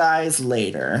few guys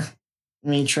later,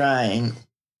 me trying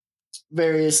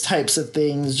various types of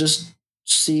things, just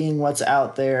seeing what's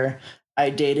out there, I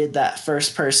dated that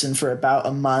first person for about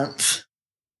a month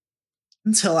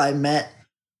until I met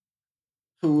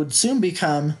who would soon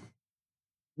become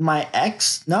my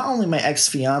ex, not only my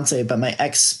ex-fiance, but my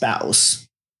ex-spouse.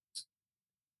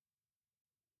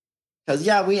 Because,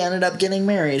 yeah, we ended up getting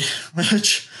married,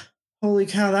 which, holy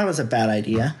cow, that was a bad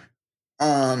idea.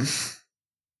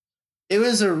 It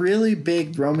was a really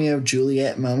big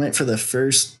Romeo-Juliet moment for the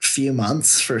first few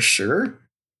months, for sure.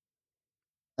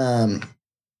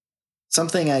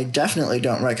 Something I definitely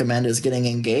don't recommend is getting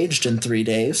engaged in 3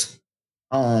 days.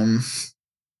 Yeah,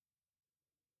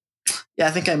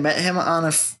 I think I met him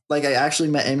I actually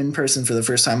met him in person for the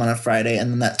first time on a Friday,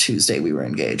 and then that Tuesday we were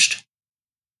engaged.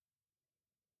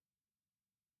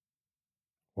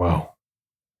 Wow.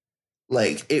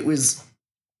 Like, it was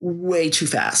way too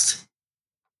fast.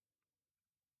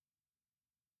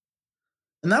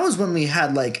 And that was when we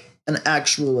had, like, an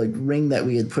actual, like, ring that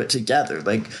we had put together.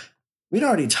 Like, we'd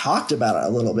already talked about it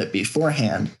a little bit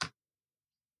beforehand.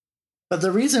 But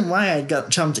the reason why I got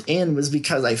jumped in was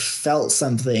because I felt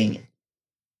something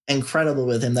incredible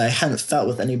with him that I hadn't felt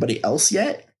with anybody else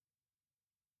yet.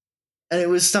 And it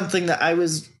was something that I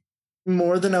was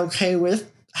more than okay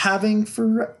with having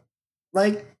for,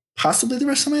 like, possibly the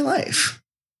rest of my life.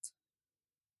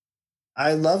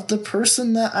 I loved the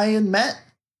person that I had met.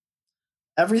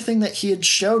 Everything that he had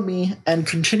showed me and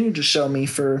continued to show me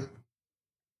for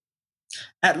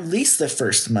at least the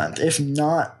first month, if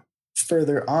not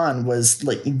further on, was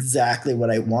like exactly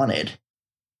what I wanted.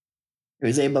 He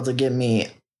was able to give me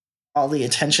all the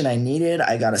attention I needed.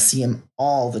 I got to see him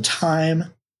all the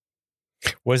time.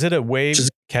 Was it a way,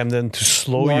 Camden, to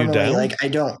slow you down? Like,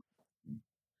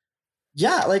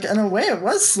 yeah, like, in a way it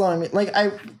was slowing me. Like,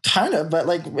 I kind of, but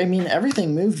like, I mean,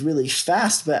 everything moved really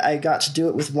fast, but I got to do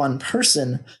it with one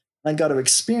person. I got to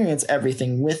experience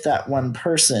everything with that one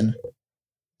person,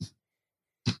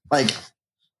 like,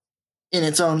 in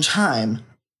its own time.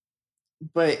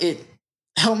 But it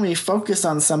helped me focus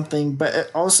on something, but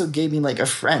it also gave me like a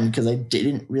friend, because I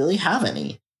didn't really have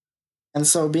any. And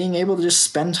so being able to just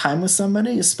spend time with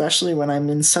somebody, especially when I'm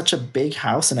in such a big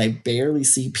house and I barely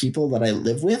see people that I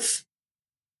live with.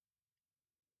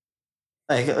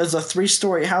 Like, it's a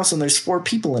 3-story house and there's 4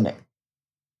 people in it.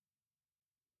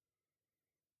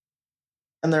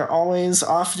 And they're always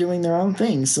off doing their own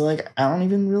things. So, like, I don't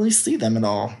even really see them at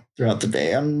all throughout the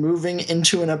day. I'm moving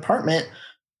into an apartment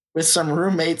with some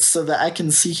roommates so that I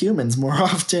can see humans more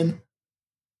often.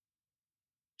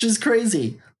 Which is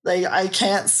crazy. Like, I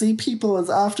can't see people as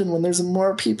often when there's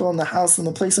more people in the house than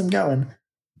the place I'm going.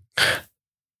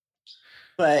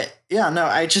 But, yeah, no,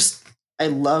 I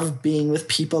love being with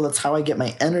people. That's how I get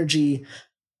my energy.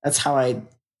 That's how I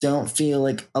don't feel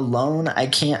like alone. I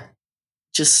can't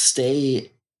just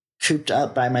stay cooped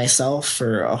up by myself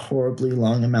for a horribly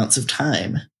long amounts of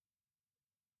time.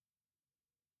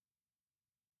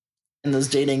 And those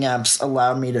dating apps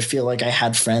allowed me to feel like I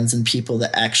had friends and people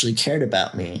that actually cared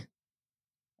about me.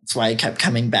 That's why I kept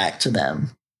coming back to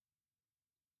them.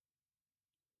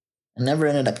 I never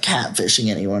ended up catfishing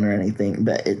anyone or anything,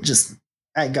 but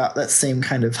I got that same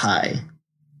kind of high.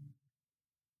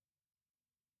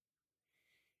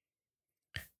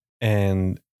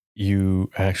 And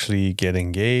you actually get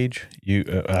engaged.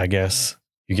 I guess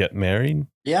you get married.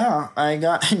 Yeah, I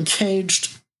got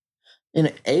engaged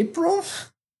in April,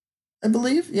 I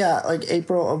believe. Yeah, like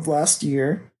April of last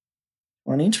year,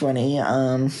 2020.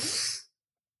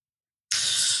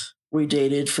 We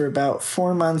dated for about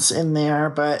 4 months in there,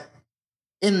 but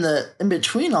in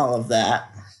between all of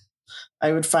that,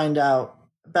 I would find out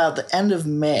about the end of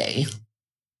May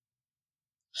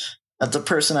that the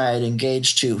person I had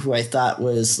engaged to, who I thought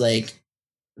was like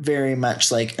very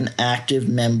much like an active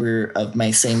member of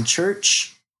my same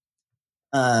church,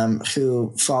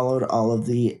 who followed all of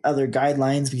the other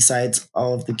guidelines besides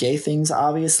all of the gay things,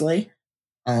 obviously,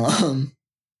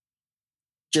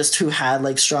 just who had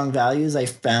like strong values, I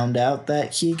found out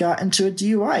that he got into a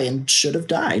DUI and should have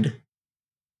died.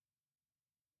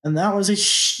 And that was a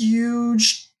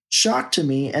huge shock to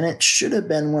me, and it should have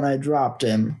been when I dropped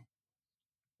him.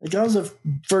 Like, that was the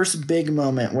first big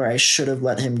moment where I should have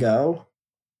let him go.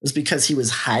 It was because he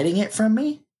was hiding it from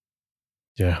me.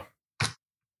 Yeah.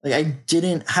 Like, I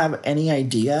didn't have any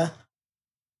idea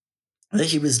that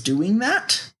he was doing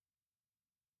that.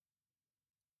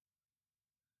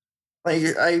 Like,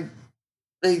 I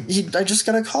just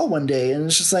got a call one day, and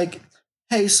it's just like,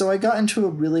 hey, so I got into a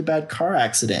really bad car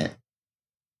accident.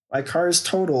 My car is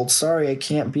totaled. Sorry, I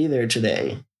can't be there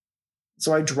today.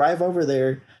 So I drive over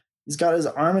there. He's got his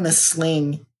arm in a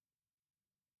sling.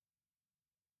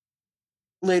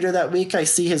 Later that week, I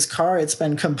see his car. It's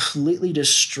been completely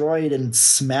destroyed and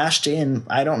smashed in.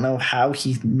 I don't know how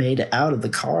he made it out of the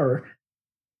car.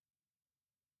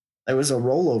 There was a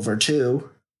rollover,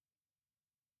 too.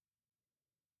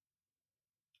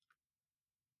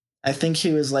 I think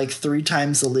he was like 3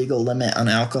 times the legal limit on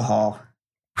alcohol.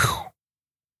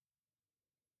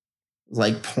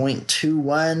 Like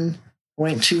 0.21,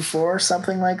 0.24,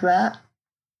 something like that.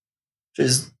 Which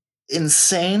is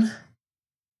insane.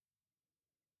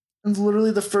 It's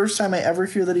literally the first time I ever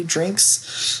hear that he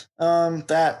drinks.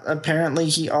 That apparently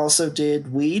he also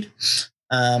did weed.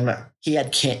 He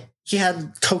had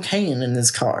cocaine in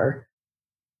his car.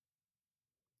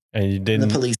 And the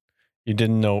police. You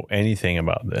didn't know anything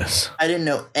about this. I didn't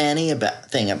know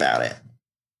anything about it.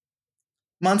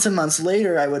 Months and months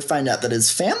later, I would find out that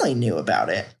his family knew about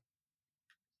it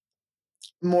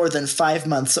more than 5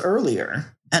 months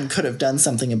earlier and could have done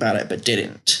something about it, but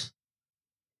didn't.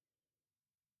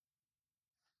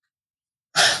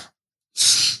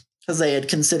 Because they had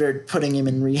considered putting him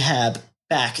in rehab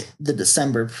back the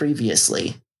December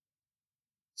previously.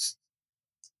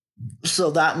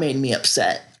 So that made me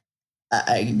upset.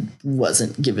 I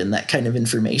wasn't given that kind of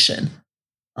information.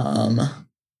 But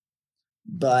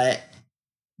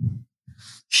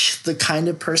the kind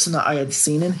of person that I had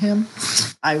seen in him,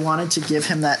 I wanted to give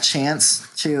him that chance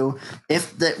to,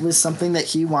 if that was something that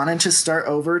he wanted to start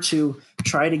over, to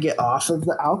try to get off of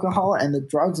the alcohol and the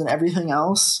drugs and everything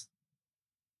else.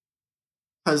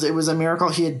 Because it was a miracle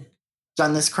he had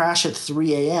done this crash at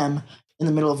 3 a.m. in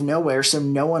the middle of nowhere, so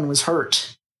no one was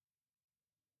hurt.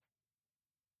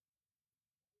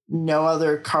 No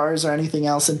other cars or anything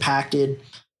else impacted,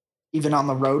 even on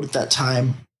the road at that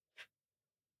time.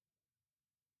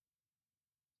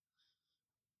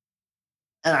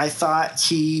 And I thought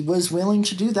he was willing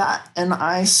to do that, and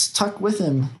I stuck with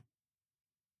him.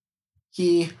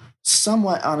 He,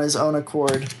 somewhat on his own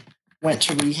accord, went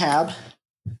to rehab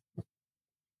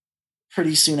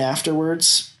pretty soon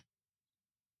afterwards.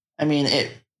 I mean,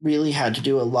 it really had to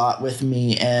do a lot with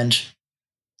me and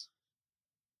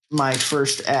my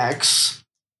first ex,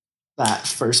 that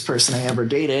first person I ever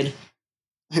dated,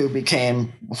 who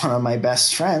became one of my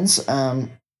best friends,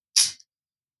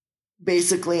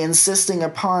 basically insisting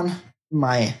upon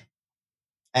my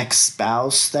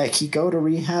ex-spouse that he go to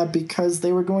rehab because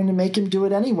they were going to make him do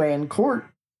it anyway in court.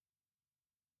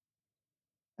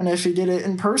 And if he did it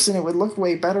in person, it would look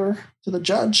way better to the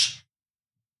judge.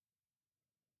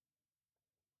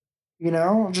 You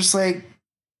know, just like,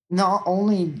 not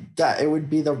only that it would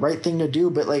be the right thing to do,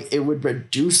 but like it would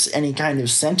reduce any kind of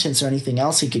sentence or anything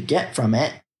else he could get from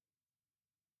it.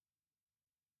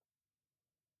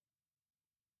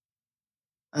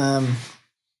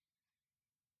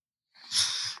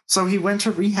 So he went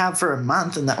to rehab for a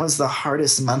month, and that was the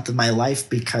hardest month of my life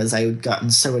because I had gotten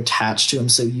so attached to him,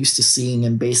 so used to seeing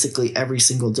him basically every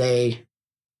single day,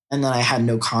 and then I had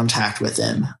no contact with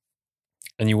him.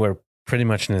 And you were pretty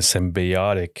much in a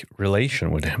symbiotic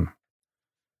relation with him.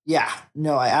 Yeah,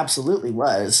 no, I absolutely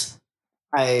was.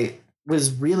 I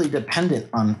was really dependent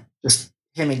on just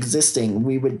him existing.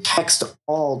 We would text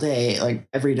all day, like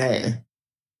every day.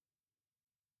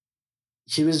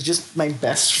 He was just my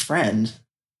best friend.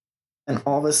 And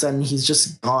all of a sudden, he's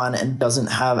just gone and doesn't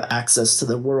have access to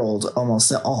the world almost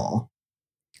at all.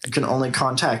 You can only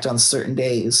contact on certain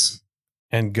days.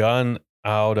 And gone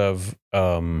out of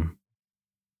a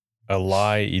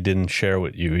lie he didn't share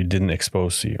with you, he didn't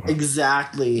expose to you.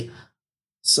 Exactly.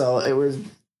 So it was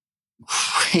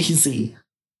crazy.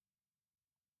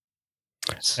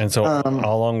 And so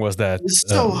how long was that? It was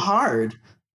so hard.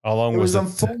 How long was it? A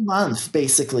full month,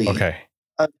 basically. Okay.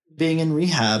 Being in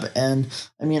rehab. And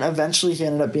I mean, eventually he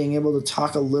ended up being able to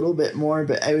talk a little bit more,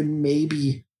 but I would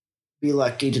maybe be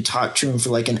lucky to talk to him for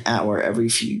like an hour every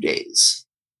few days.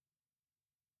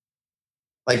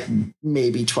 Like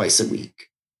maybe twice a week.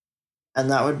 And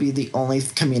that would be the only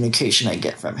communication I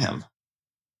get from him.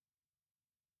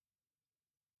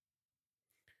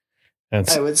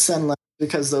 I would send letters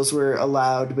because those were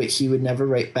allowed, but he would never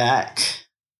write back.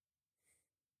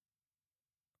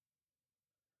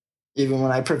 Even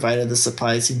when I provided the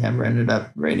supplies, he never ended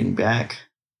up writing back.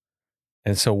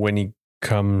 And so when he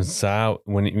comes out,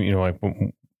 when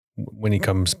he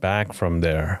comes back from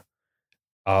there,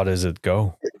 how does it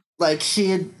go? Like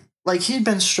he'd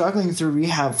been struggling through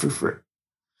rehab for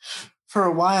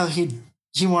a while. He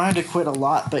wanted to quit a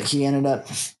lot, but he ended up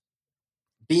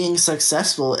being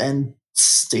successful and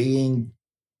staying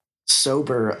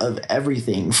sober of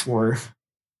everything for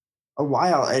a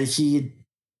while, and he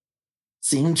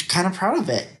seemed kind of proud of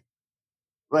it.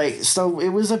 Like, so it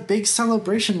was a big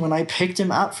celebration when I picked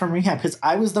him up from rehab, because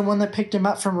I was the one that picked him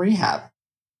up from rehab.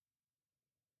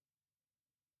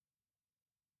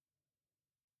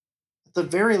 At the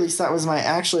very least, that was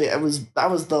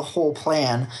that was the whole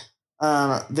plan.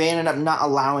 They ended up not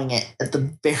allowing it at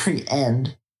the very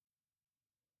end,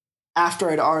 after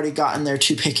I'd already gotten there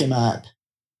to pick him up.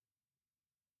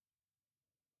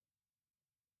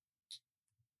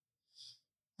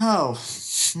 Oh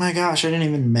my gosh, I didn't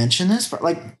even mention this, but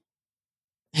like,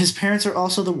 his parents are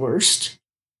also the worst.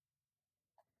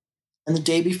 And the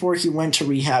day before he went to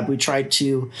rehab, we tried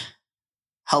to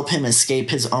help him escape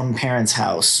his own parents'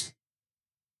 house.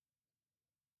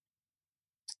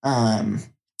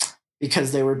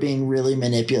 Because they were being really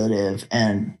manipulative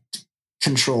and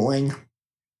controlling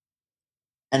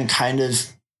and kind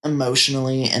of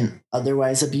emotionally and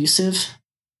otherwise abusive.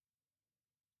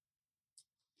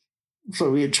 So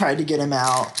we had tried to get him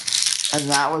out, and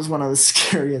that was one of the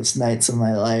scariest nights of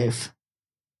my life,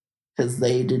 because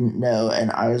they didn't know,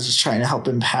 and I was just trying to help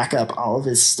him pack up all of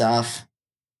his stuff.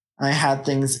 I had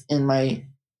things in my...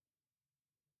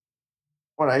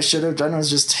 What I should have done was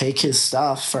just take his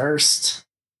stuff first.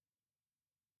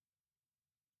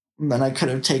 And then I could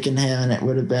have taken him, and it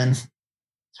would have been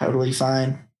totally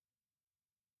fine.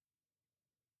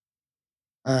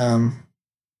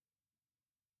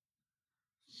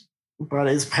 But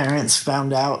his parents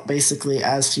found out basically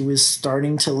as he was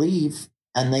starting to leave,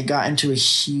 and they got into a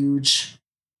huge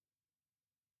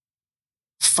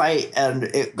fight, and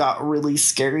it got really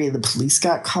scary. The police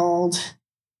got called.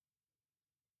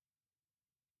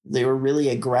 They were really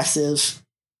aggressive.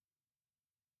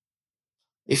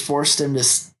 They forced him to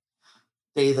stay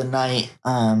the night,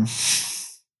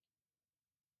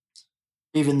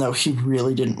 even though he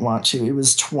really didn't want to. He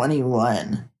was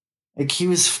 21. Like, he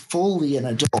was fully an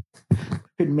adult,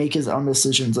 could make his own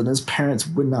decisions, and his parents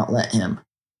would not let him.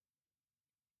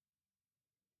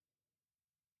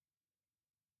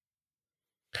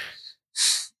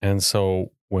 And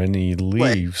so when he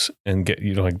leaves and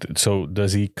so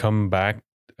does he come back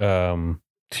to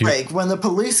like, when the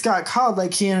police got called,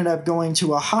 like, he ended up going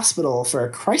to a hospital for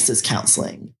crisis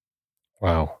counseling.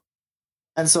 Wow.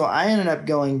 And so I ended up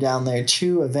going down there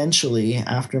too eventually,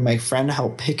 after my friend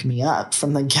helped pick me up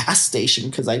from the gas station,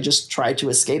 because I just tried to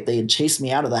escape. They had chased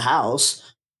me out of the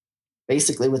house,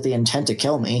 basically with the intent to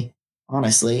kill me,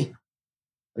 honestly.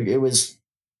 Like,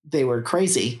 they were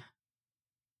crazy.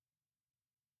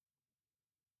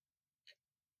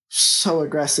 So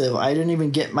aggressive. I didn't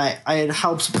even get I had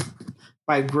helped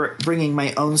by bringing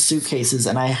my own suitcases,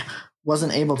 and I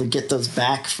wasn't able to get those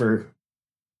back for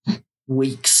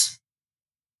weeks.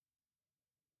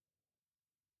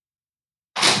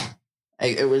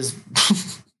 I was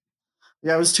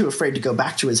too afraid to go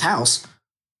back to his house.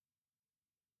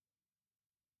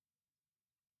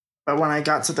 But when I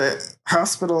got to the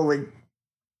hospital, like,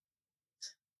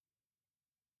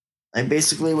 I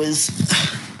basically was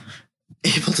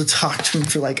able to talk to him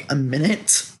for like a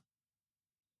minute.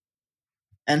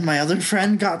 And my other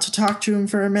friend got to talk to him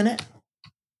for a minute.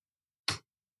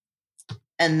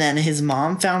 And then his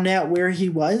mom found out where he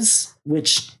was,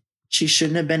 which she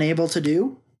shouldn't have been able to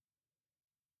do.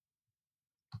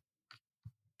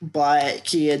 But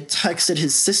he had texted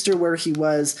his sister where he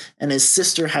was, and his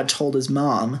sister had told his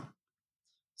mom.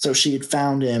 So she had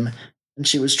found him and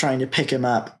she was trying to pick him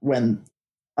up when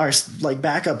our like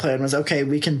backup plan was, okay,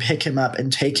 we can pick him up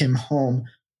and take him home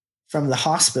from the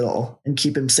hospital and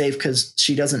keep him safe because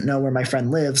she doesn't know where my friend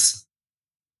lives.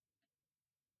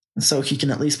 So he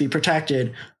can at least be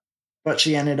protected. But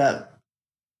she ended up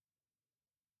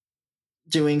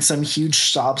doing some huge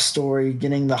sob story,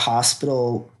 getting the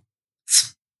hospital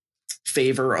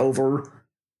favor over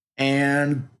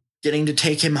and getting to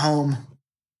take him home.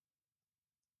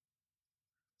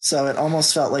 So it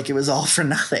almost felt like it was all for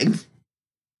nothing.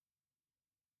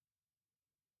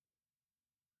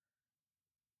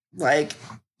 Like,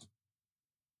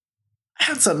 I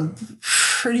had some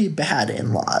pretty bad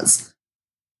in-laws.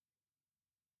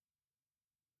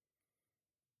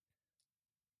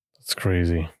 That's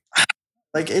crazy.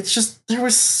 Like, it's just, there were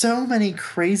so many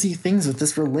crazy things with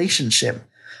this relationship.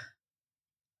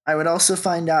 I would also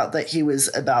find out that he was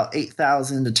about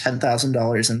 $8,000 to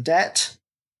 $10,000 in debt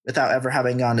without ever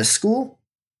having gone to school.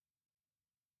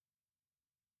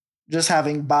 Just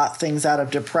having bought things out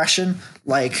of depression,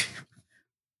 like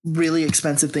really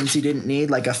expensive things he didn't need,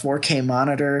 like a 4K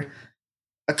monitor,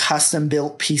 a custom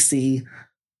built PC,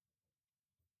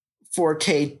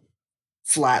 4K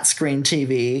flat screen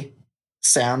TV,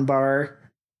 soundbar,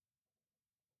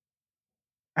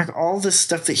 like all this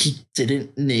stuff that he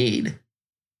didn't need.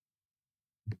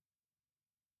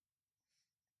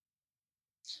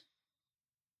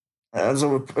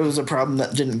 It was a problem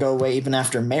that didn't go away even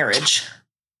after marriage.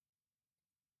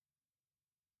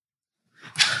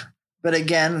 But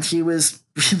again, he was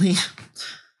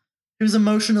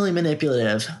emotionally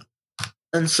manipulative.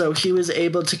 And so he was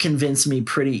able to convince me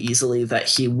pretty easily that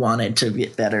he wanted to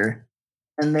get better.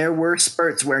 And there were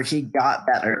spurts where he got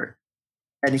better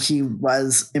and he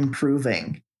was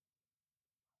improving.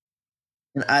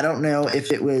 And I don't know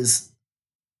if it was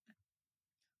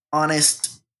honest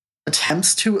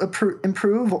attempts to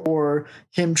improve or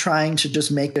him trying to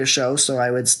just make their show so I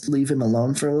would leave him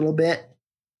alone for a little bit.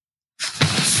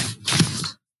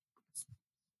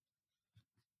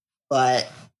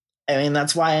 But I mean,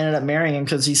 that's why I ended up marrying him,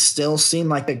 because he still seemed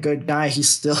like a good guy. He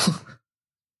still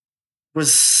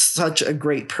was such a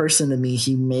great person to me.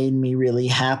 He made me really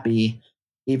happy,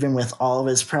 even with all of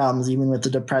his problems, even with the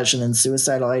depression and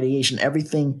suicidal ideation,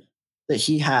 everything that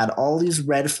he had, all these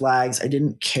red flags. I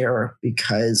didn't care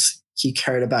because he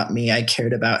cared about me. I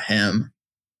cared about him.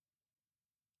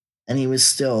 And he was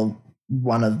still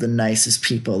one of the nicest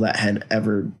people that had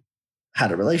ever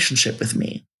had a relationship with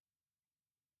me.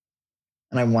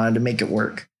 And I wanted to make it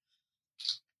work.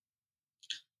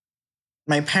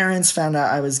 My parents found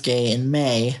out I was gay in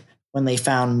May when they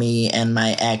found me and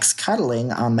my ex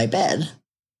cuddling on my bed.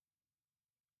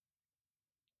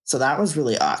 So that was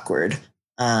really awkward.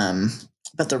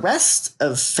 But the rest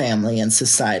of family and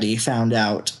society found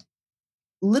out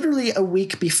literally a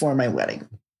week before my wedding.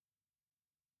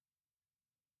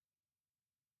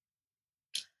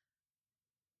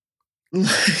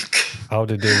 How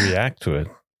did they react to it?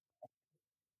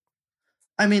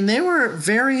 I mean, they were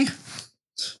very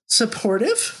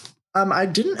supportive. I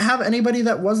didn't have anybody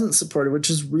that wasn't supportive,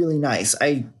 which is really nice.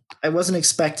 I wasn't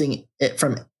expecting it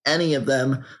from any of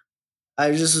them.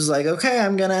 I just was like, okay,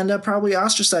 I'm going to end up probably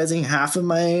ostracizing half of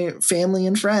my family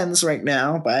and friends right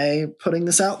now by putting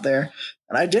this out there.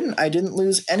 And I didn't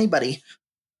lose anybody.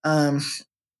 I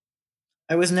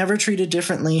was never treated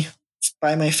differently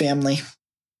by my family.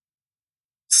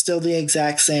 Still the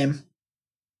exact same.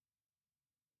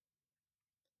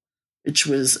 Which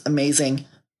was amazing.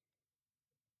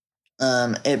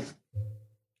 It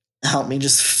helped me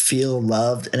just feel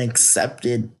loved and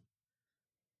accepted.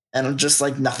 And just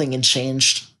like nothing had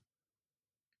changed.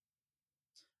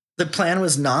 The plan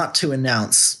was not to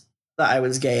announce that I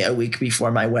was gay a week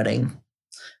before my wedding,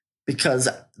 because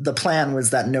the plan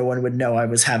was that no one would know I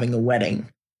was having a wedding.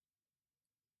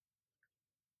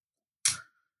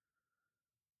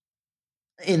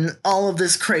 In all of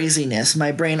this craziness,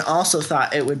 my brain also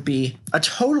thought it would be a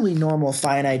totally normal,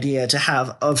 fine idea to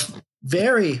have a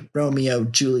very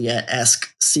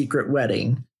Romeo-Juliet-esque secret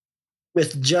wedding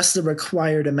with just the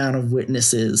required amount of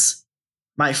witnesses.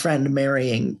 My friend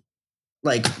marrying,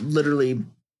 like literally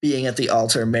being at the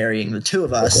altar, marrying the two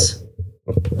of us,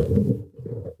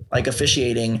 like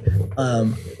officiating.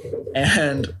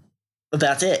 And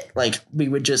that's it. Like, we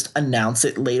would just announce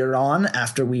it later on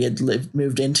after we had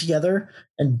moved in together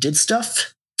and did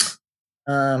stuff.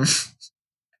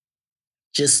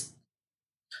 Just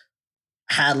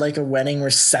had like a wedding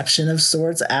reception of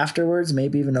sorts afterwards,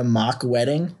 maybe even a mock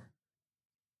wedding.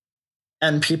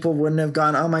 And people wouldn't have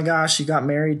gone, oh my gosh, you got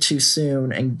married too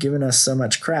soon, and given us so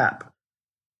much crap.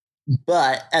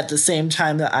 But at the same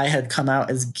time that I had come out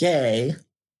as gay,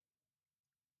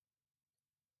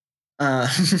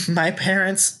 My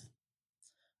parents,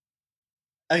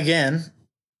 again,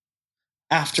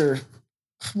 after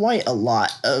quite a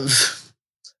lot of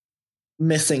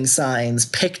missing signs,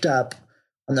 picked up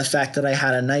on the fact that I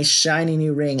had a nice shiny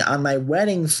new ring on my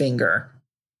wedding finger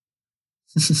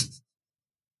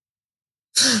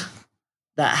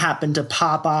that happened to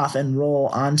pop off and roll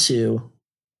onto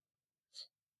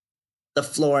the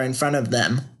floor in front of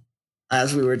them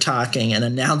as we were talking and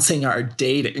announcing our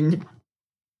dating.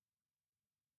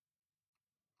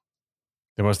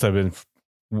 There must have been.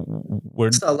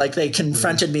 So, like, they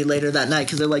confronted me later that night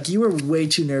because they're like, you were way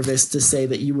too nervous to say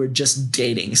that you were just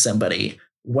dating somebody.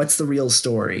 What's the real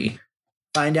story?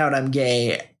 Find out I'm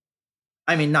gay.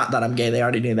 I mean, not that I'm gay. They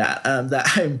already knew that.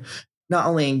 That I'm not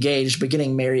only engaged, but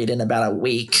getting married in about a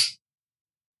week.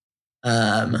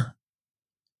 And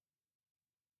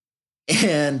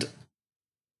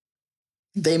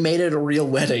they made it a real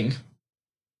wedding.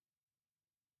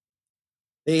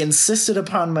 They insisted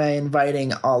upon my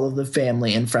inviting all of the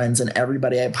family and friends and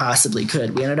everybody I possibly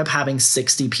could. We ended up having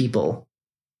 60 people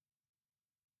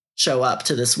show up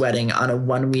to this wedding on a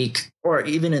 1 week, or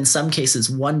even in some cases,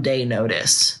 1 day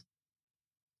notice.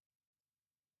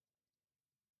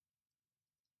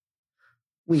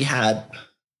 We had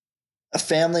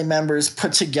family members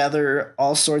put together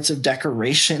all sorts of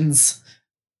decorations.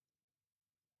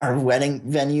 Our wedding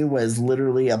venue was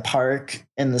literally a park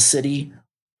in the city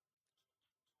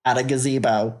at a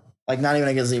gazebo. Like, not even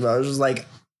a gazebo. It was just like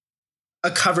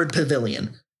a covered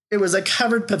pavilion. It was a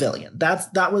covered pavilion.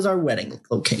 That was our wedding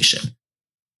location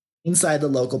inside the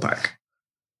local park.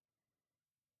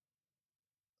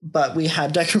 But we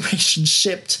had decorations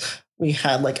shipped. We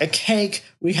had like a cake.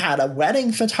 We had a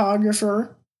wedding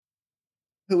photographer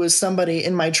who was somebody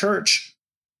in my church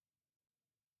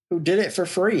who did it for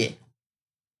free.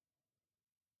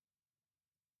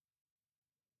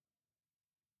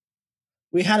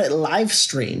 We had it live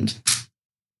streamed.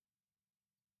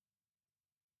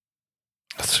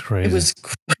 That's crazy. It was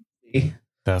crazy.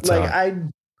 That's like, I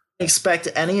didn't expect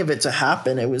any of it to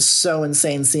happen. It was so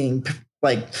insane seeing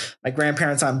like my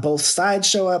grandparents on both sides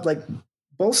show up. Like,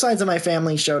 both sides of my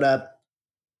family showed up.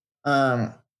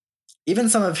 Even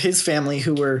some of his family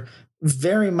who were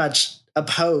very much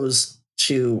opposed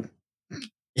to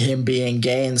him being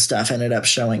gay and stuff ended up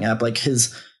showing up. Like,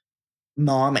 his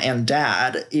mom and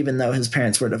dad, even though his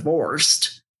parents were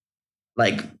divorced,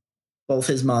 like, both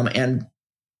his mom and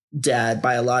dad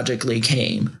biologically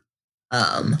came.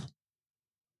 That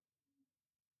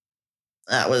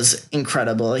was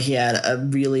incredible. He had a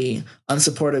really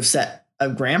unsupportive set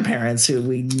of grandparents who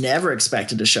we never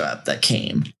expected to show up that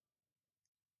came.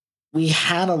 We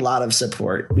had a lot of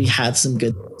support. We had some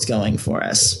good things going for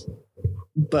us,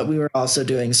 but we were also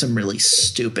doing some really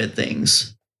stupid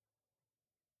things.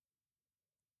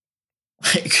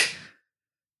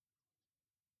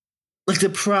 Like the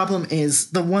problem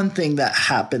is, the one thing that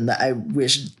happened that I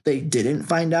wish they didn't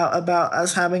find out about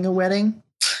us having a wedding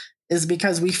is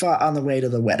because we fought on the way to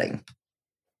the wedding.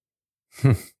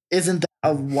 Isn't that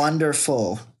a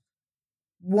wonderful,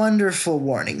 wonderful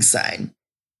warning sign?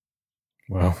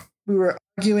 Wow. We were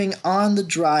arguing on the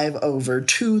drive over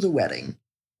to the wedding.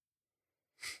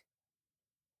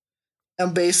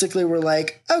 And basically we're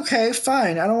like, okay,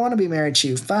 fine. I don't want to be married to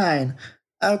you. Fine.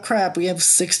 Oh, crap. We have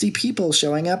 60 people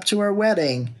showing up to our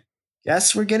wedding.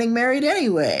 Guess we're getting married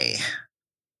anyway.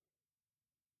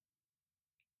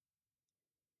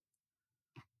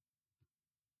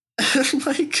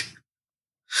 Like,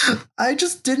 I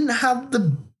just didn't have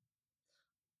the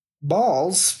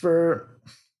balls, for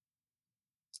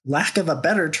lack of a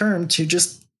better term, to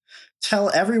just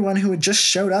tell everyone who had just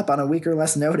showed up on a week or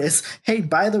less notice, hey,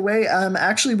 by the way,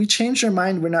 actually, we changed our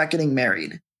mind. We're not getting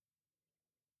married.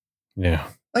 Yeah.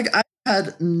 Like,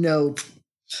 I've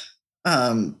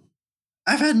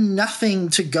had nothing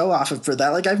to go off of for that.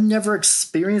 Like, I've never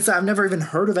experienced that. I've never even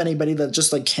heard of anybody that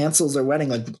just like cancels their wedding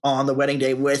like on the wedding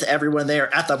day with everyone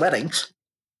there at the wedding.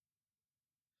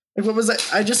 Like, what was it?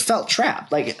 I just felt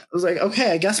trapped. Like, I was like,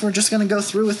 okay, I guess we're just gonna go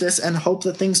through with this and hope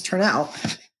that things turn out.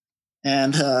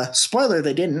 And spoiler,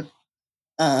 they didn't.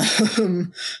 But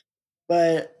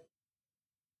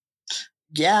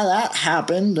yeah, that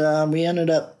happened. We ended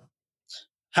up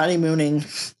honeymooning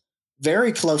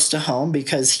very close to home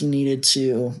because he needed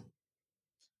to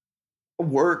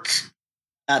work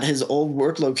at his old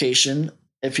work location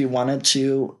if he wanted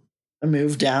to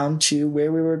move down to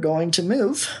where we were going to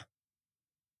move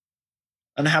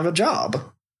and have a job.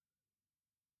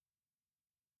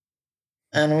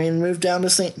 And we moved down to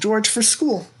St. George for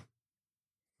school,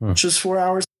 which was 4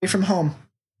 hours away from home.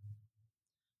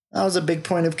 That was a big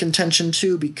point of contention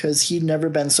too, because he'd never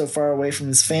been so far away from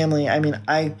his family. I mean,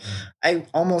 I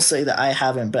almost say that I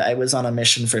haven't, but I was on a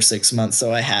mission for 6 months,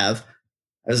 so I have.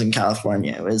 I was in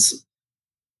California. It was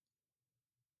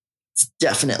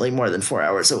definitely more than 4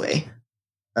 hours away.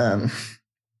 But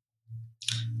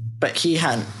he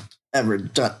hadn't ever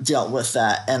dealt with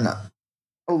that, and a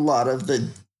lot of the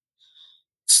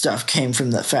stuff came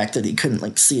from the fact that he couldn't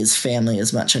like see his family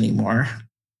as much anymore.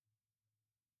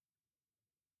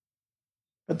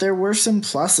 But there were some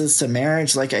pluses to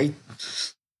marriage. Like I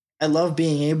love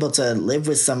being able to live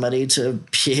with somebody, to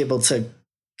be able to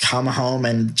come home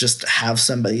and just have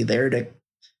somebody there to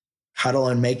cuddle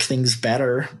and make things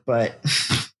better. But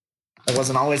that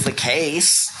wasn't always the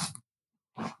case.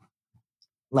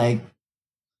 Like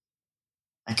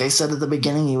I said at the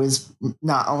beginning, he was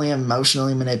not only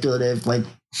emotionally manipulative, like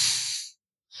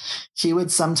he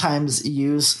would sometimes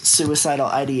use suicidal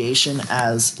ideation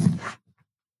as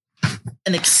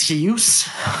an excuse,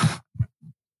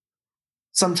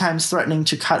 sometimes threatening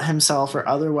to cut himself or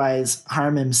otherwise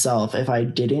harm himself if I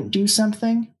didn't do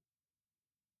something,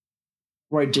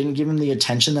 or I didn't give him the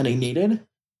attention that he needed.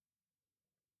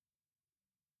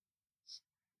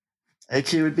 Like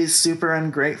he would be super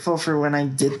ungrateful for when I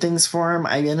did things for him.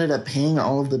 I ended up paying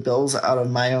all of the bills out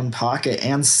of my own pocket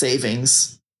and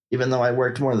savings, even though I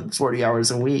worked more than 40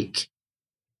 hours a week.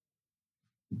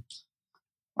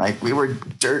 Like we were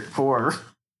dirt poor.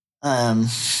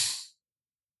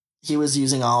 He was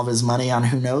using all of his money on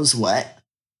who knows what.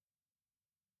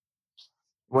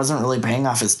 Wasn't really paying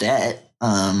off his debt.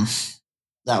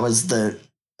 That was the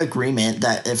agreement,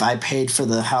 that if I paid for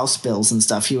the house bills and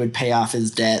stuff, he would pay off his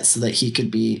debt so that he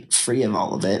could be free of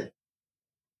all of it.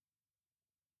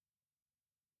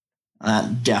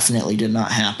 That definitely did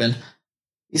not happen.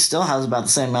 He still has about the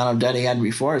same amount of debt he had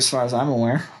before, as far as I'm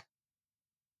aware.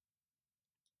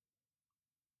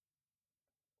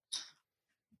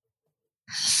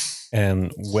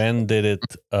 And when did it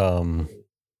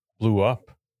blew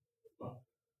up?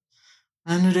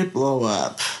 When did it blow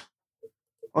up?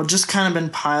 Well, just kind of been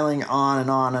piling on and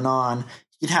on and on.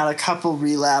 He'd had a couple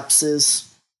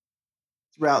relapses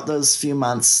throughout those few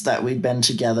months that we'd been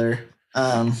together.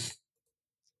 And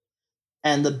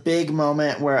the big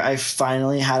moment where I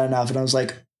finally had enough and I was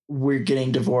like, we're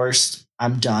getting divorced.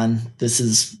 I'm done. This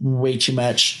is way too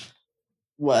much.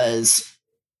 Was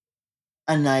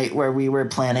a night where we were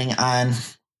talking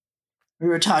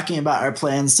about our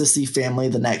plans to see family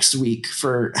the next week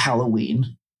for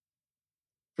Halloween.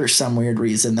 For some weird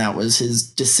reason, that was his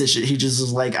decision. He just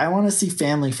was like, I want to see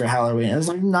family for Halloween. It was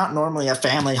like not normally a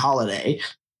family holiday,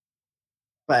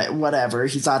 but whatever.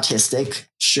 He's autistic.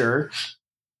 Sure.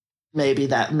 Maybe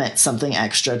that meant something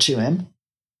extra to him.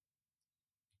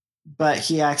 But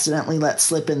he accidentally let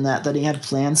slip in that he had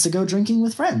plans to go drinking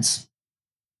with friends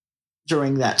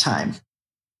during that time,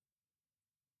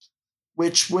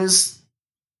 which was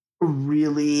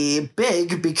really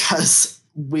big because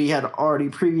we had already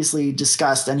previously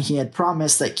discussed and he had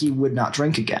promised that he would not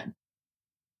drink again.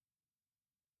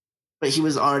 But he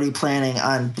was already planning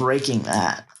on breaking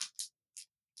that.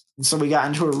 And so we got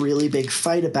into a really big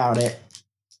fight about it.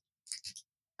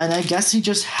 And I guess he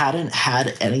just hadn't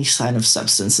had any sign of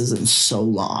substances in so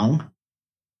long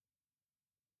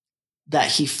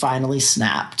that he finally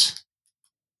snapped.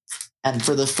 And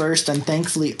for the first and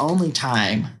thankfully only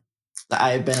time that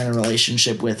I have been in a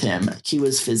relationship with him, he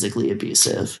was physically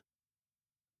abusive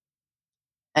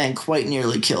and quite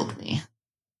nearly killed me.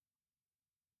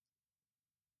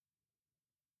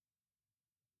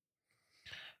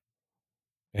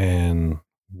 And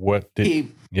what did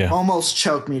he almost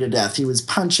choked me to death? He was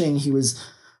punching, he was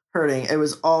hurting. It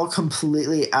was all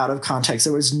completely out of context.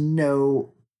 There was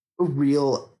no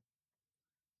real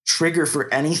trigger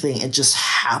for anything. It just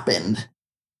happened.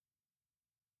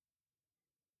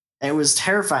 And it was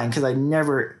terrifying because I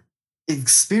never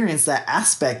experienced that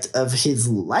aspect of his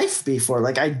life before.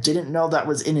 Like, I didn't know that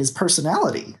was in his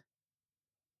personality.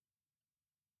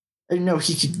 I didn't know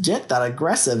he could get that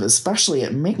aggressive, especially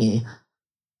at me.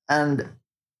 And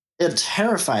it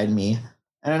terrified me.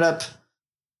 I ended up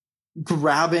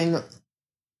grabbing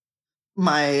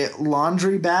my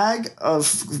laundry bag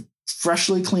of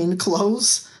freshly cleaned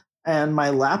clothes and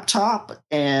my laptop,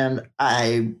 and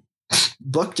I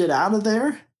booked it out of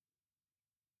there.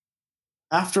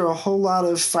 After a whole lot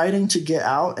of fighting to get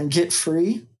out and get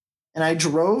free, and I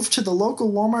drove to the local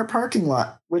Walmart parking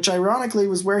lot, which ironically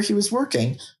was where he was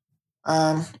working.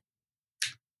 And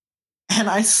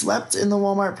I slept in the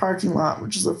Walmart parking lot,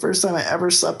 which is the first time I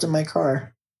ever slept in my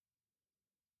car.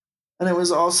 And it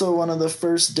was also one of the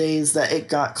first days that it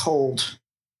got cold,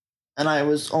 and I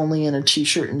was only in a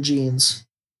t-shirt and jeans.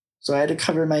 So I had to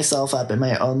cover myself up in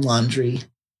my own laundry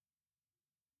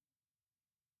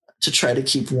to try to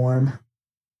keep warm.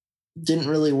 Didn't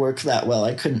really work that well.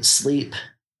 I couldn't sleep.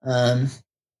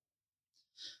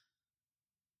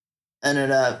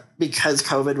 Ended up, because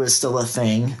COVID was still a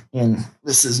thing, and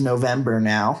this is November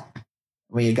now.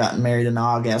 We had gotten married in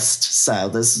August, so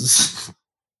this is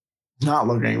not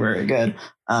looking very good.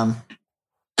 5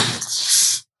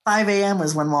 a.m.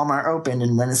 was when Walmart opened,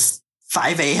 and when it's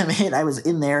 5 a.m. hit, I was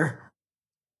in there,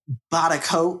 bought a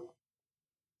coat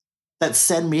that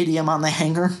said medium on the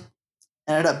hanger,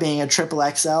 ended up being a triple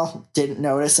XL, didn't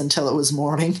notice until it was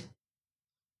morning.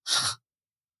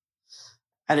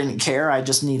 I didn't care, I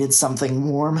just needed something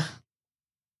warm.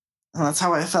 And that's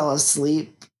how I fell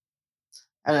asleep.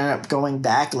 I ended up going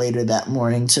back later that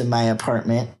morning to my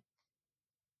apartment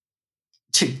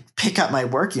to pick up my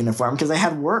work uniform because I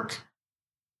had work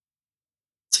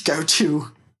to go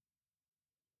to.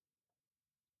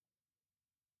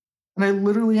 And I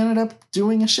literally ended up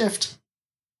doing a shift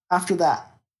after that.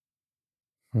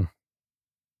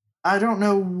 I don't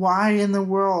know why in the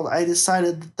world I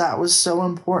decided that was so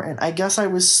important. I guess I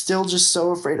was still just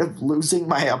so afraid of losing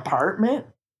my apartment,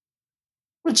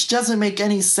 which doesn't make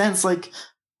any sense. Like,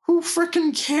 who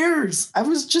freaking cares? I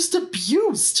was just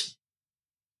abused.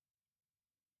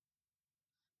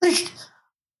 Like,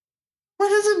 what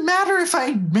does it matter if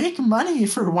I make money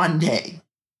for one day?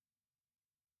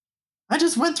 I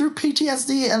just went through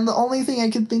PTSD, and the only thing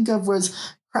I could think of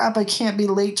was, crap, I can't be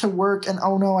late to work, and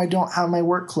oh no, I don't have my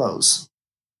work clothes.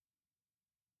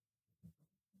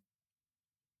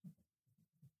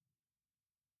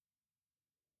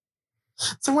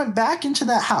 So I went back into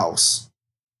that house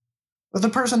with the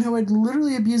person who had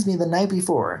literally abused me the night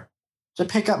before to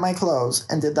pick up my clothes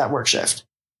and did that work shift.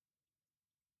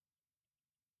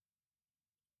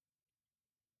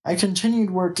 I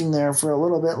continued working there for a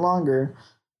little bit longer.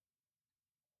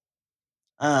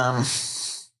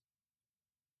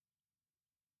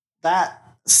 That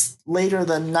later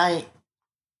the night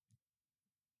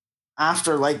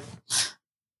after that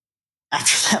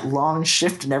long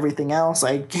shift and everything else,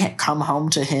 I can't come home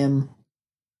to him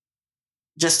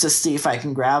just to see if I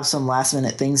can grab some last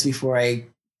minute things before I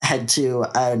head to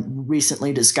a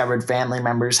recently discovered family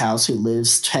member's house who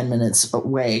lives 10 minutes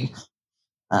away.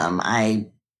 I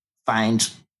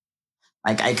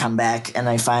come back and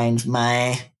I find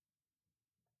my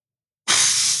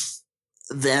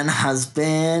then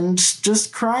husband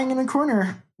just crying in a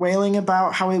corner, wailing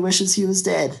about how he wishes he was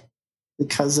dead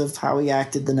because of how he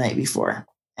acted the night before.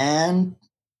 And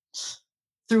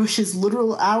through his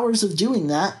literal hours of doing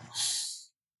that,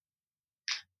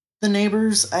 the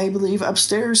neighbors, I believe,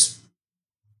 upstairs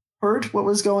heard what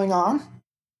was going on,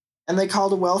 and they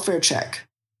called a welfare check.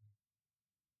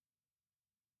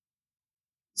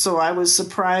 So I was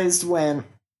surprised when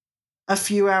a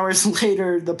few hours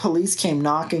later the police came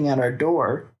knocking at our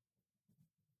door,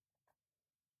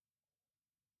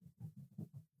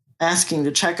 asking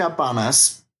to check up on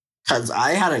us, because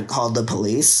I hadn't called the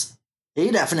police. He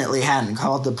definitely hadn't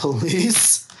called the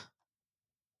police.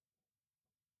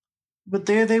 But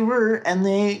there they were, and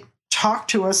they talked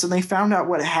to us, and they found out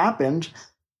what happened.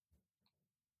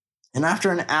 And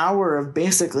after an hour of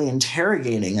basically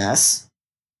interrogating us,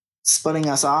 splitting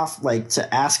us off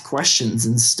to ask questions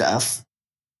and stuff,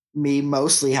 me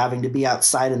mostly having to be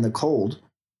outside in the cold,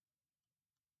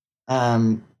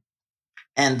 and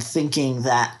thinking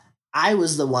that I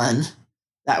was the one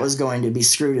that was going to be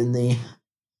screwed in the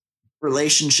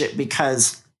relationship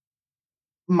because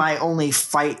my only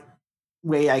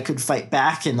way I could fight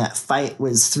back in that fight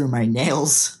was through my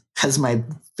nails, because my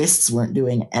fists weren't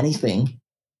doing anything,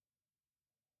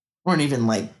 weren't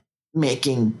even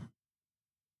making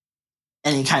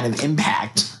any kind of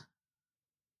impact.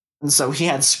 And so he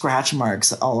had scratch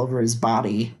marks all over his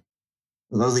body.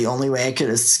 That was the only way I could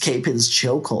escape his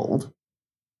chokehold.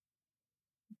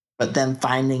 But then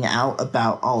finding out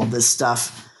about all of this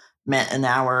stuff meant an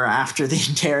hour after the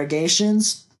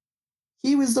interrogations,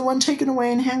 he was the one taken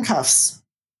away in handcuffs.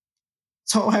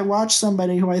 So I watched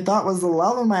somebody who I thought was the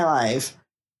love of my life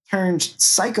turned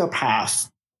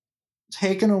psychopath,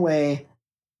 taken away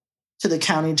to the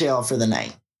county jail for the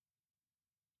night.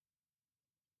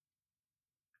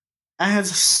 I have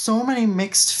so many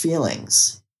mixed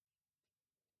feelings.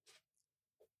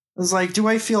 It was like, do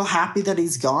I feel happy that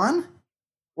he's gone?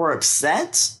 Or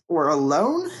upset? Or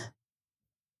alone?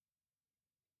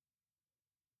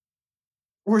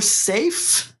 Or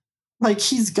safe?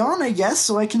 He's gone, I guess,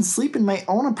 so I can sleep in my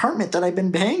own apartment that I've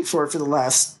been paying for the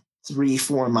last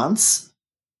 3-4 months.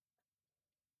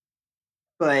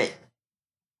 But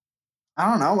I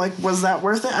don't know, was that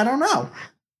worth it? I don't know.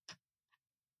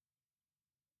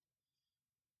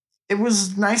 it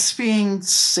was nice being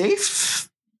safe,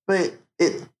 but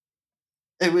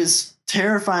it was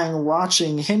terrifying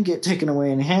watching him get taken away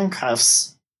in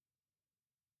handcuffs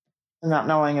and not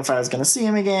knowing if I was going to see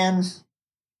him again,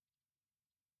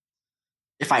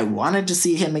 if I wanted to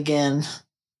see him again.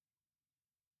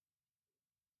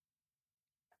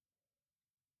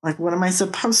 Like, what am I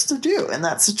supposed to do in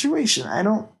that situation? I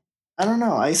don't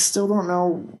know. I still don't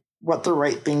know what the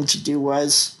right thing to do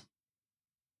was.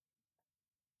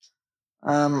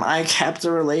 I kept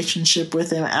a relationship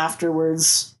with him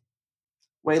afterwards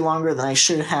way longer than I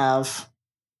should have.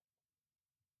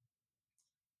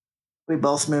 We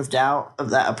both moved out of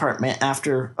that apartment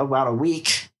after about a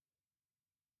week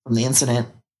from the incident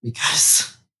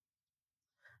because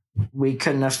we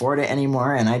couldn't afford it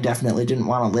anymore, and I definitely didn't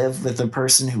want to live with a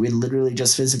person who would literally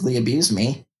just physically abuse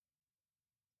me.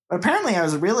 But apparently I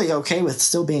was really okay with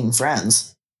still being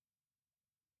friends.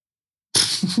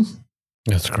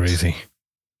 That's crazy.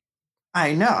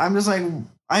 I know. I'm just like,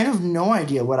 I have no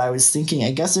idea what I was thinking.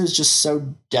 I guess it was just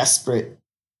so desperate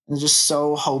and just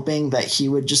so hoping that he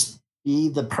would just be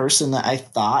the person that I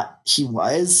thought he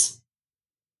was,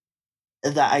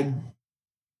 that I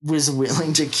was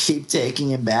willing to keep taking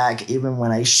him back even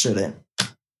when I shouldn't.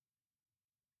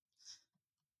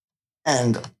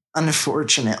 And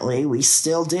unfortunately, we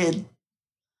still did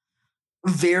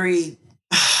very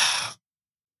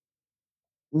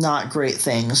not great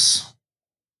things.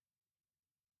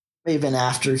 Even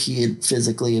after he had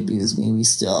physically abused me, we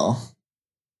still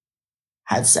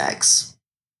had sex.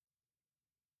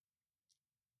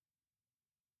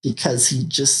 Because he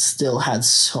just still had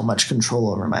so much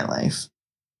control over my life.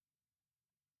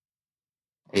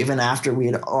 Even after we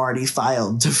had already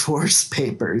filed divorce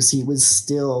papers, he was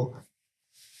still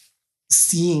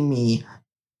seeing me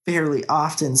fairly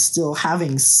often, still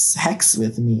having sex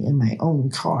with me in my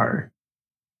own car.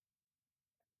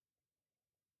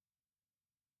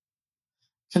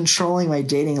 Controlling my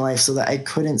dating life so that I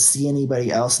couldn't see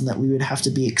anybody else and that we would have to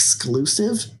be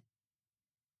exclusive.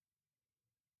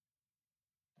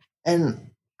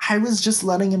 And I was just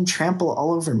letting him trample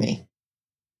all over me.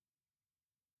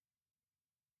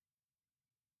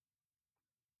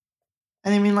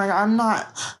 And I mean, like, I'm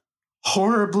not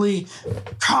horribly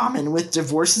common with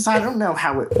divorces. I don't know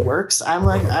how it works. I'm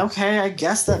like, okay, I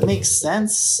guess that makes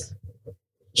sense.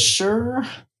 Sure.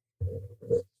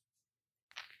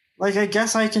 Like, I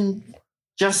guess I can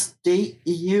just date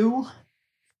you.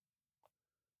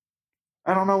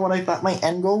 I don't know what I thought my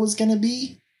end goal was going to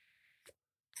be.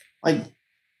 Like,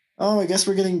 oh, I guess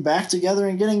we're getting back together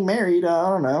and getting married. I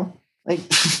don't know. Like,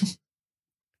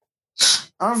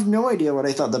 I have no idea what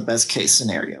I thought the best case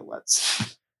scenario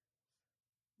was.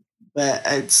 But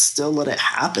I'd still let it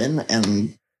happen.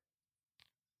 And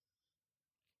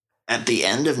at the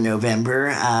end of November,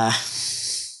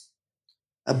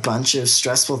 a bunch of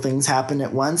stressful things happened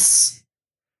at once,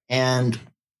 and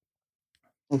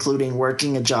including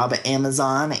working a job at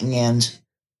Amazon and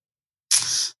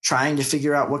trying to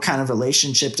figure out what kind of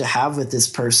relationship to have with this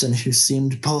person who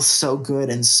seemed both so good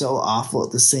and so awful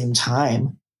at the same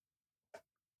time.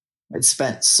 I'd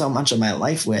spent so much of my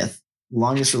life with.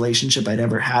 Longest relationship I'd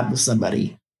ever had with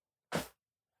somebody.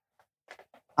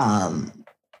 And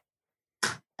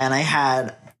I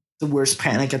had the worst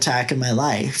panic attack in my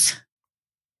life.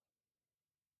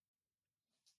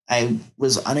 I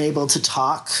was unable to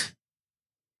talk,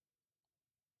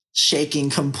 shaking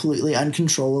completely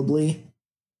uncontrollably.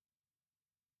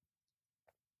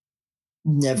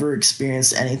 Never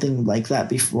experienced anything like that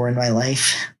before in my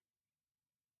life.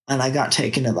 And I got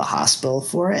taken to the hospital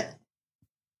for it.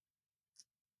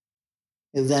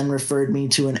 It then referred me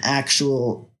to an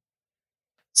actual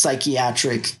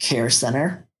psychiatric care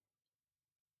center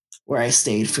where I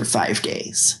stayed for 5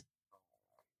 days.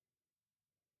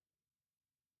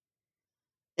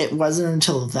 It wasn't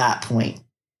until that point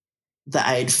that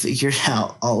I had figured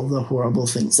out all of the horrible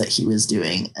things that he was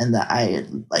doing, and that I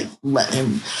had let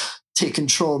him take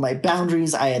control of my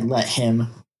boundaries. I had let him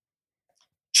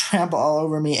trample all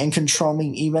over me and control me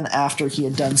even after he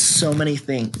had done so many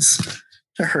things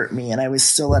to hurt me, and I was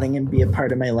still letting him be a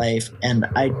part of my life, and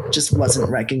I just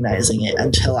wasn't recognizing it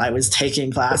until I was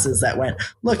taking classes that went,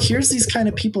 look, here's these kind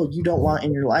of people you don't want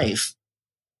in your life.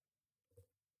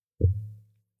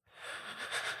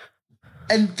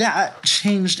 And that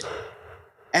changed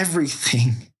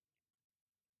everything.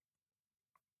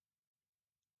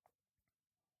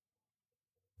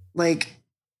 Like,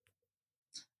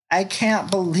 I can't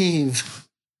believe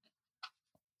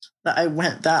that I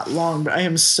went that long, but I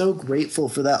am so grateful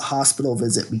for that hospital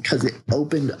visit because it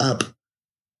opened up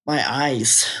my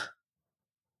eyes.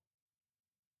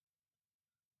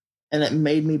 And it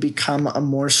made me become a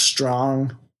more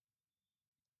strong,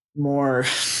 more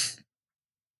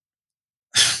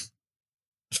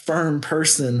firm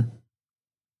person.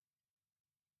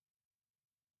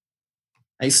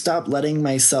 I stopped letting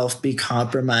myself be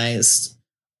compromised,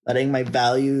 letting my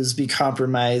values be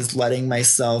compromised, letting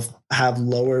myself have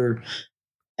lower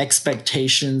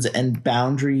expectations and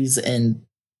boundaries, and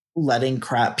letting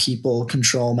crap people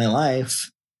control my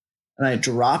life. And I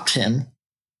dropped him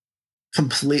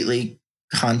completely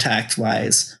contact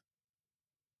wise.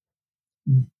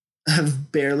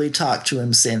 Have barely talked to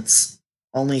him since,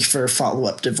 only for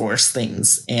follow-up divorce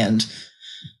things and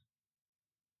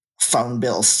phone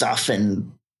bill stuff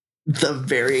and the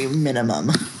very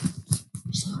minimum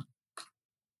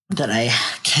that I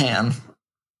can.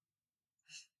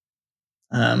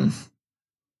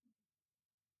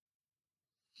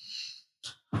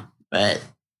 But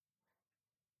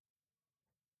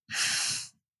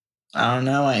I don't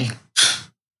know. I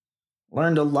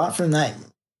learned a lot from that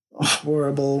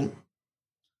horrible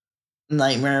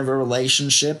nightmare of a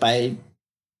relationship.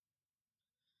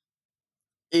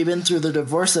 Even through the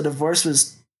divorce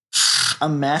was a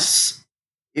mess.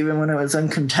 Even when it was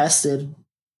uncontested,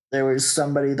 there was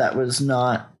somebody that was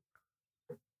not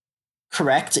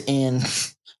correct in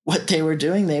what they were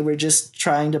doing. They were just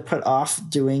trying to put off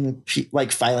doing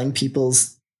filing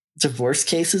people's divorce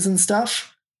cases and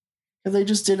stuff because they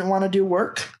just didn't want to do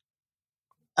work.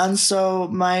 And so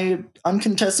my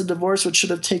uncontested divorce, which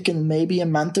should have taken maybe a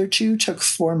month or two, took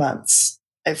 4 months.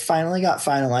 It finally got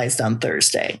finalized on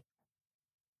Thursday.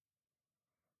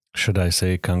 Should I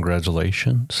say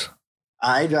congratulations?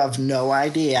 I have no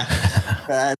idea.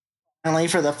 But finally,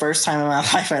 for the first time in my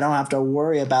life, I don't have to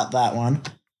worry about that one.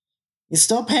 He's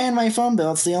still paying my phone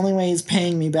bill. It's the only way he's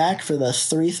paying me back for the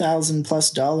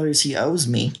 $3,000+ he owes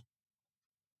me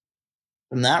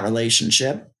from that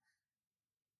relationship.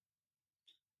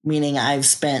 Meaning I've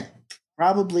spent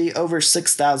probably over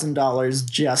 $6,000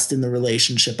 just in the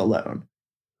relationship alone.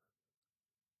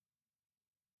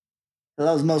 So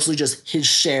that was mostly just his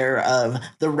share of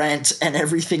the rent and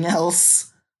everything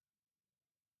else.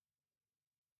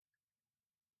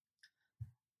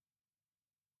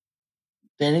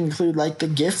 Didn't include the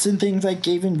gifts and things I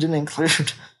gave him. Didn't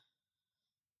include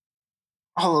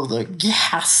all of the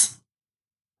gas,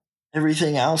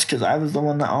 everything else, because I was the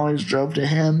one that always drove to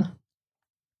him.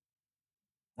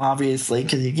 Obviously,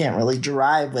 because you can't really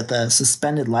drive with a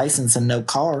suspended license and no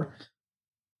car.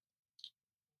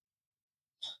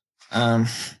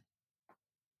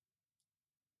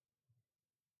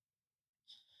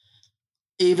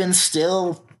 Even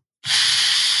still,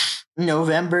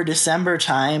 November, December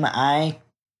time, I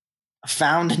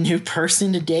found a new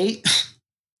person to date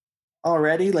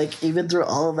already. Even through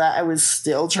all of that, I was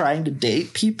still trying to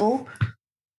date people.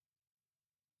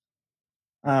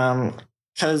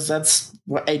 Because that's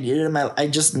what I needed I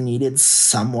just needed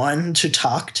someone to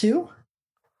talk to.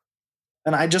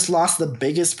 And I just lost the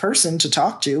biggest person to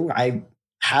talk to I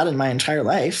had in my entire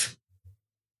life.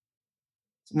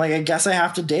 I'm I guess I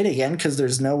have to date again because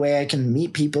there's no way I can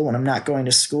meet people when I'm not going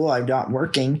to school. I'm not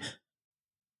working.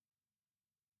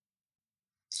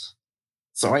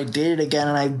 So I dated again,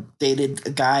 and I dated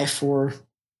a guy for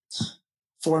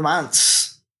 4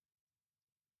 months.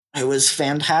 It was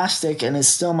fantastic and is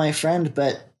still my friend,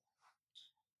 but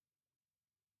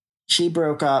she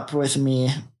broke up with me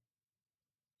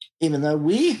even though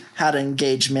we had an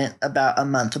engagement about a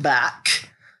month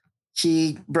back.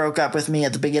 He broke up with me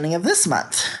at the beginning of this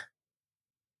month.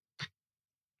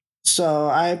 So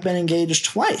I've been engaged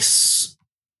twice.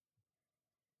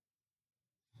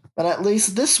 But at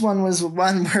least this one was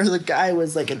one where the guy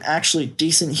was an actually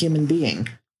decent human being.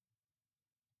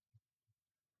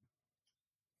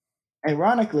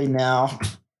 Ironically now,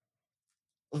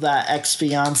 that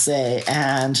ex-fiance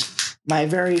and my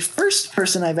very first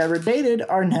person I've ever dated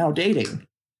are now dating.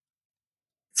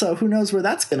 So who knows where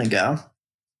that's going to go.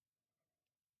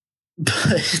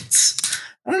 But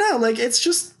I don't know,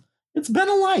 it's been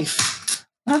a life.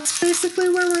 That's basically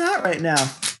where we're at right now.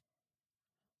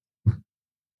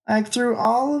 Through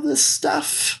all of this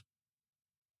stuff,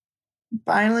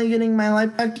 finally getting my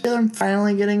life back together, I'm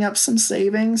finally getting up some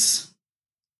savings.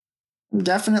 I'm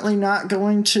definitely not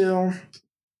going to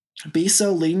be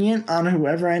so lenient on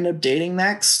whoever I end up dating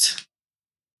next.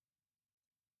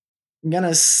 I'm going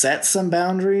to set some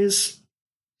boundaries.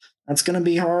 That's going to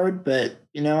be hard, but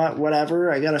you know what?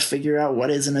 Whatever. I got to figure out what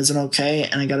is and isn't okay,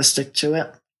 and I got to stick to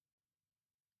it.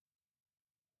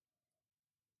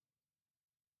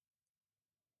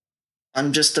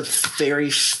 I'm just a very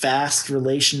fast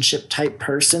relationship type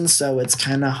person, so it's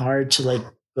kind of hard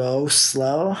to go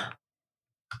slow.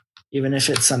 even if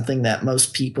it's something that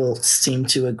most people seem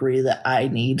to agree that I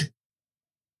need.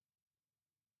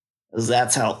 Because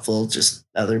that's helpful, just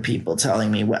other people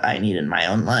telling me what I need in my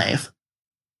own life.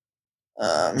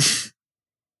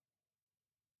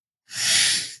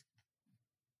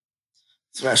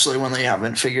 Especially when they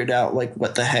haven't figured out, like,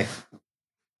 what the heck.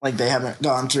 Like, they haven't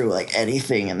gone through, like,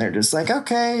 anything, and they're just like,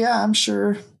 okay, yeah, I'm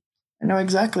sure. I know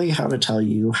exactly how to tell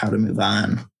you how to move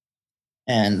on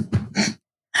and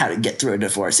how to get through a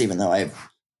divorce, even though I've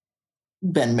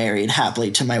been married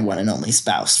happily to my one and only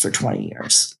spouse for 20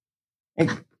 years.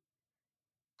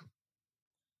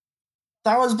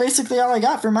 That was basically all I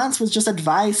got for months, was just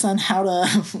advice on how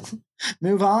to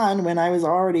move on when I was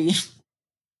already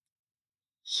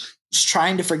just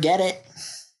trying to forget it.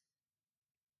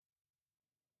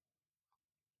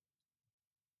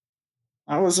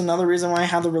 That was another reason why I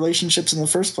had the relationships in the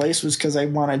first place, was because I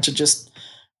wanted to just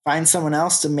find someone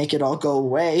else to make it all go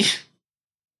away.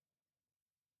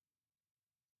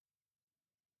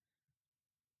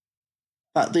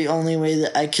 But the only way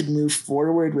that I could move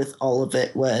forward with all of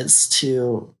it was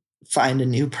to find a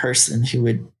new person who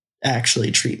would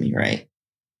actually treat me right.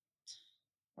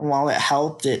 And while it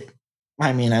helped, I'm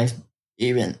out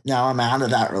of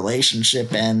that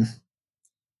relationship and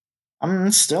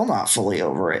I'm still not fully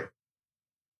over it.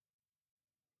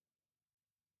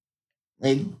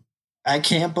 Like, I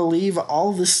can't believe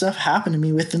all this stuff happened to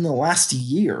me within the last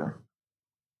year.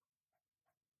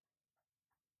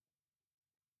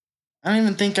 I don't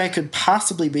even think I could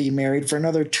possibly be married for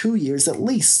another 2 years at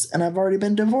least, and I've already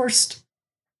been divorced.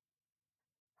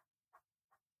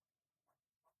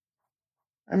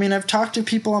 I mean, I've talked to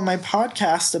people on my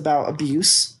podcast about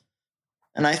abuse,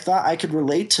 and I thought I could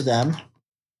relate to them.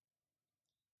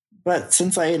 But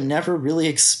since I had never really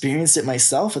experienced it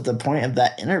myself at the point of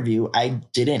that interview, I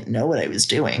didn't know what I was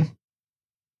doing.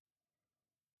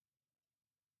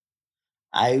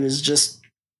 I was just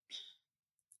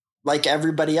like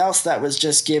everybody else that was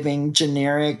just giving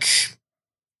generic,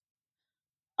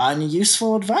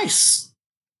 unuseful advice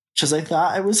because I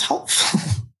thought it was helpful.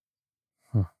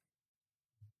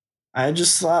 I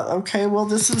just thought, okay, well,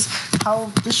 this is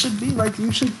how this should be. Like,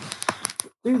 you should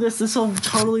do this. This will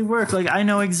totally work. Like, I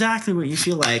know exactly what you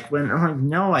feel like. When I'm like,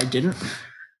 no, I didn't.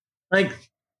 Like,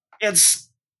 it's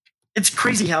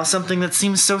crazy how something that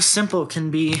seems so simple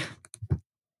can be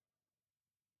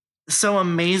so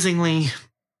amazingly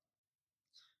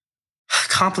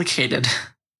complicated.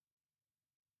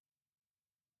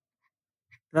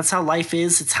 That's how life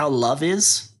is. It's how love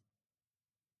is.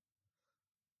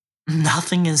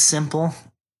 Nothing is simple.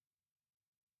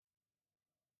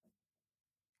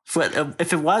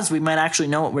 If it was, we might actually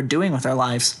know what we're doing with our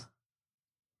lives.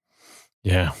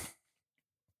 Yeah.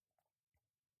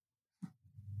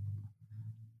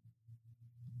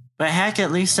 But heck,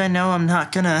 at least I know I'm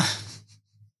not gonna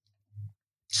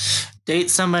date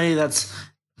somebody that's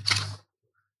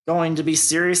going to be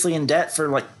seriously in debt for,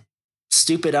 like,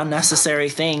 stupid, unnecessary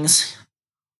things,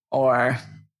 or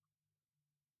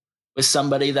with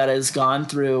somebody that has gone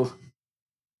through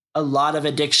a lot of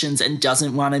addictions and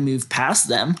doesn't want to move past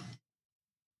them.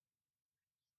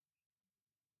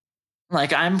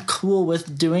 Like, I'm cool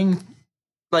with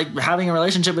having a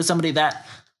relationship with somebody that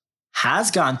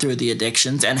has gone through the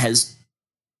addictions and has,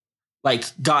 like,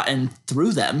 gotten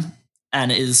through them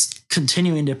and is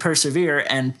continuing to persevere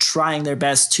and trying their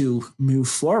best to move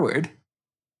forward.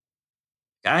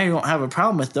 I don't have a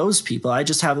problem with those people. I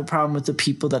just have a problem with the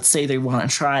people that say they want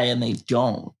to try and they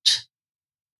don't.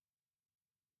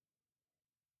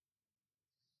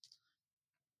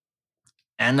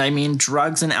 And I mean,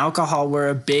 drugs and alcohol were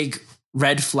a big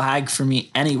red flag for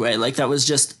me anyway. Like, that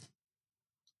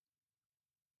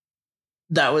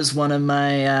was one of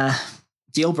my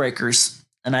deal breakers.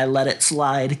 And I let it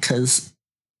slide because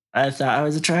I thought I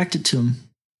was attracted to him.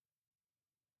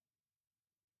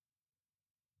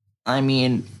 I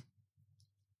mean,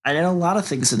 I did a lot of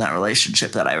things in that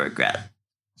relationship that I regret.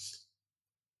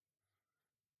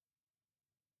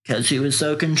 Because he was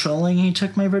so controlling, he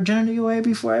took my virginity away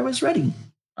before I was ready.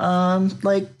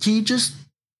 He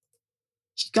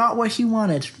got what he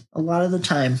wanted a lot of the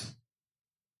time.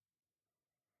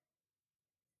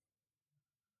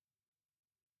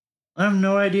 I have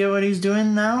no idea what he's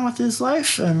doing now with his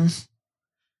life, and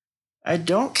I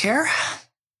don't care.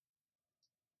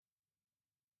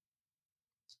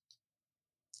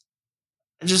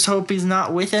 I just hope he's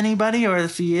not with anybody, or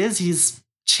if he is, he's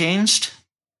changed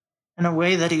in a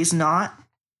way that he's not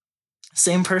the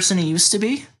same person he used to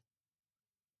be.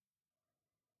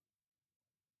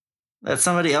 That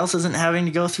somebody else isn't having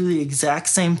to go through the exact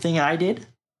same thing I did.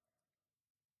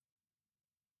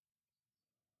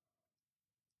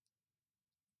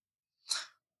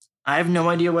 I have no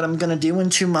idea what I'm going to do in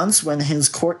 2 months when his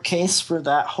court case for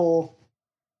that whole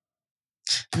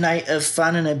night of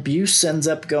fun and abuse ends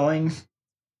up going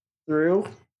through.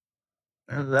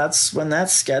 That's when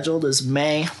that's scheduled, is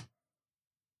May.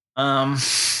 I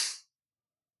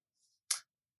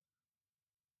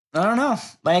don't know.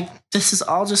 Like, this is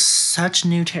all just such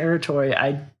new territory.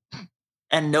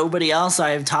 And nobody else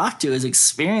I've talked to has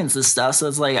experienced this stuff, so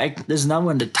it's like there's no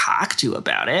one to talk to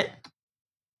about it.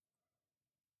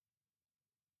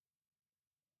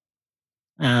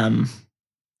 I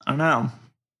don't know.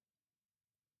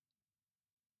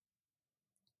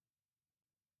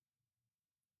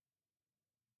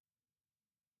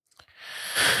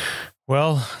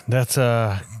 Well, that's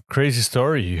a crazy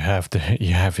story you have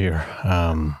here.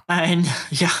 And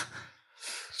yeah,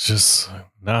 it's just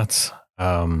nuts.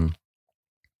 I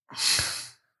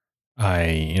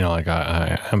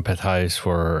empathize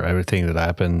for everything that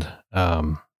happened.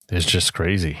 It's just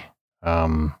crazy.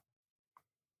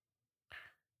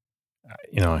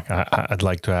 I'd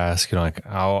like to ask,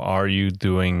 how are you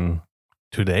doing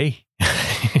today?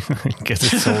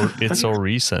 Because it's so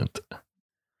recent.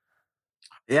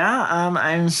 Yeah,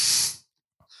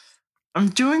 I'm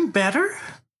doing better.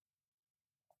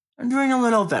 I'm doing a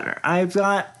little better. I've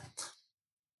got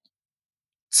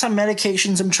some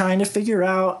medications I'm trying to figure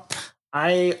out.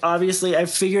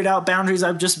 I've figured out boundaries.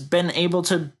 I've just been able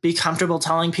to be comfortable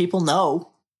telling people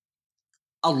no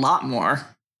a lot more.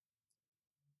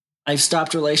 I've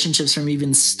stopped relationships from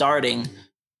even starting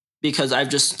because I've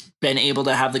just been able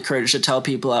to have the courage to tell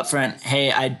people up front,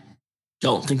 hey, I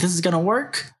don't think this is going to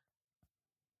work.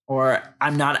 Or I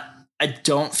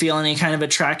don't feel any kind of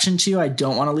attraction to you. I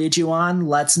don't want to lead you on.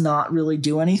 Let's not really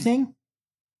do anything.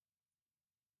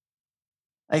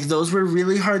 Like, those were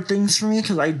really hard things for me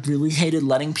because I really hated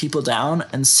letting people down.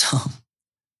 And so,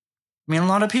 a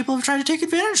lot of people have tried to take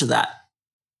advantage of that.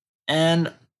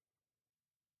 And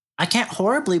I can't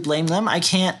horribly blame them. I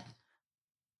can't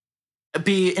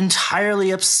be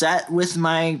entirely upset with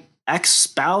my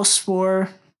ex-spouse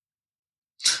for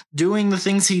doing the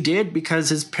things he did because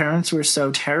his parents were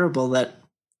so terrible that,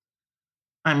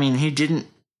 he didn't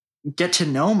get to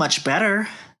know much better.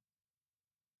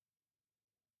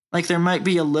 Like, there might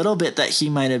be a little bit that he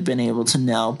might have been able to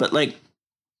know, but like,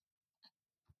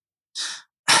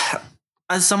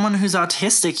 as someone who's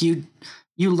autistic,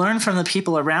 you learn from the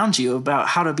people around you about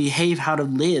how to behave, how to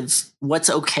live, what's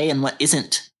okay and what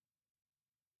isn't.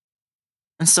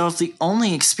 And so if the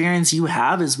only experience you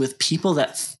have is with people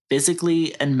that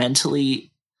physically and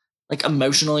mentally, like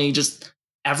emotionally, just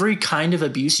every kind of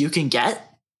abuse you can get,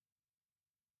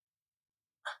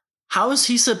 how is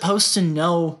he supposed to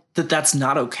know that that's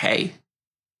not okay?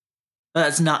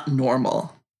 That's not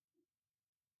normal?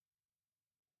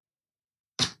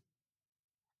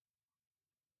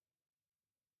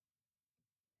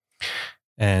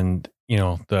 And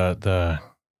the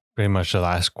pretty much the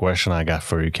last question I got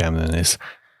for you, Camden, is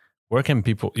where can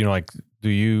people, do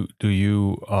you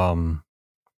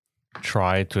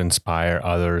try to inspire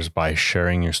others by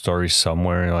sharing your story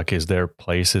somewhere? Like, is there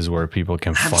places where people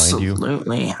can find you?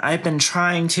 Absolutely. I've been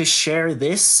trying to share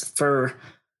this for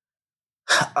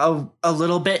a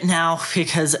little bit now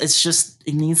because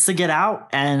it needs to get out.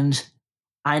 And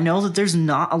I know that there's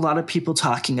not a lot of people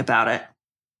talking about it.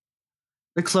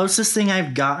 The closest thing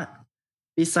I've got,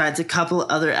 besides a couple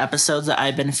other episodes that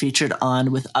I've been featured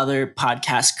on with other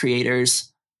podcast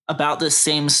creators about the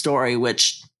same story,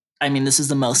 which, this is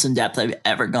the most in-depth I've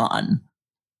ever gone.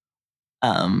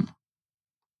 Not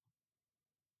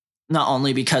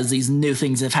only because these new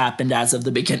things have happened as of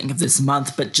the beginning of this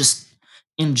month, but just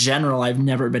in general, I've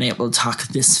never been able to talk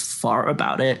this far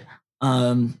about it.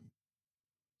 You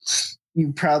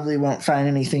probably won't find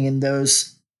anything in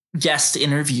those guest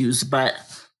interviews, but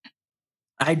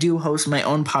I do host my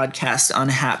own podcast on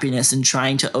happiness and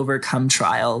trying to overcome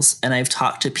trials. And I've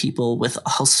talked to people with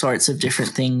all sorts of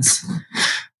different things.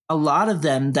 A lot of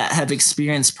them that have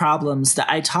experienced problems that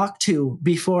I talked to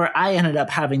before I ended up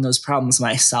having those problems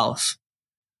myself.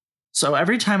 So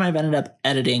every time I've ended up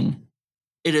editing,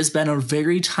 it has been a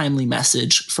very timely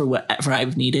message for whatever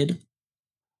I've needed.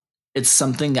 It's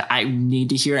something that I need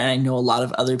to hear, and I know a lot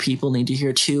of other people need to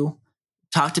hear too.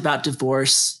 Talked about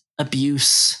divorce,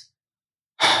 abuse,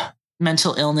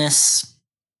 mental illness,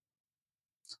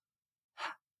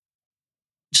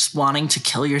 just wanting to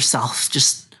kill yourself,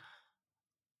 just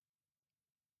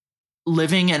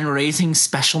living and raising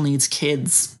special needs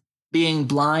kids, being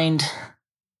blind,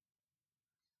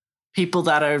 people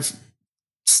that have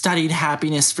studied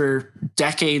happiness for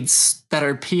decades, that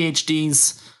are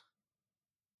PhDs,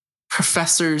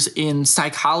 professors in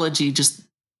psychology, just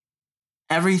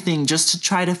everything just to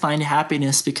try to find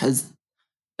happiness, because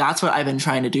that's what I've been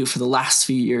trying to do for the last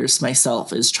few years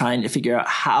myself, is trying to figure out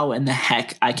how in the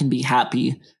heck I can be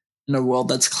happy in a world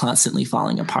that's constantly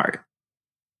falling apart.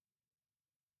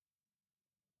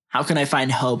 How can I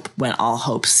find hope when all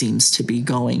hope seems to be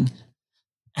going?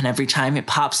 And every time it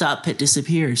pops up, it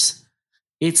disappears.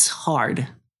 It's hard.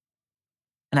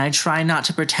 And I try not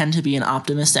to pretend to be an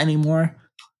optimist anymore,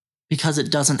 because it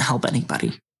doesn't help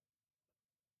anybody.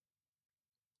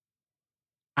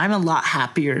 I'm a lot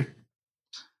happier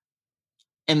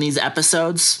in these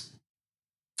episodes,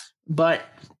 but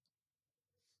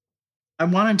I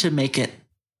wanted to make it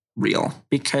real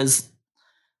because,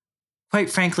 quite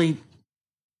frankly,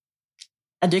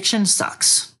 addiction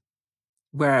sucks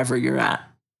wherever you're at.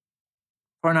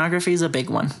 Pornography is a big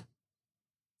one.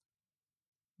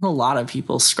 A lot of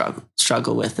people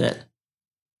struggle with it,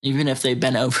 even if they've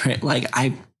been over it. Like,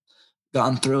 I've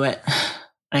gone through it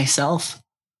myself.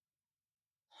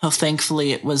 So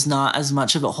thankfully, it was not as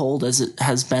much of a hold as it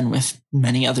has been with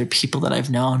many other people that I've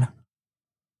known,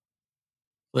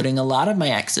 including a lot of my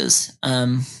exes.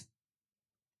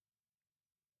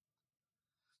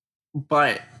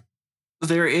 But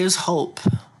there is hope,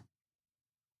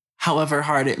 however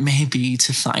hard it may be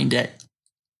to find it.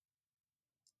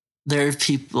 There are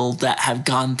people that have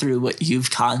gone through what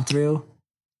you've gone through,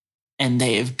 and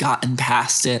they have gotten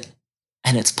past it,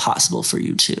 and it's possible for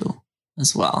you too,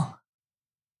 as well.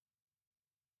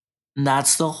 And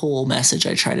that's the whole message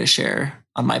I try to share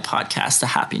on my podcast, The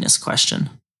Happiness Question.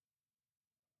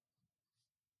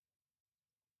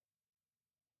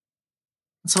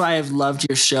 That's why I've loved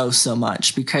your show so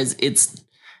much, because it's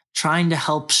trying to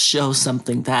help show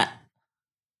something that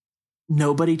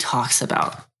nobody talks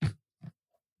about.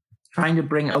 Trying to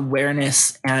bring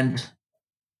awareness and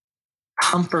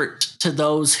comfort to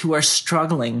those who are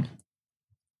struggling.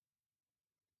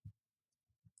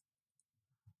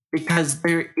 Because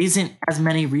there isn't as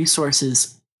many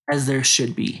resources as there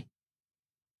should be.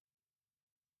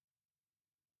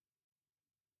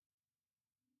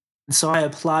 And so I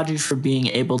applaud you for being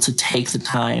able to take the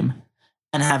time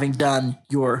and having done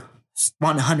your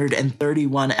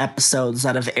 131 episodes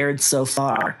that have aired so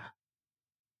far,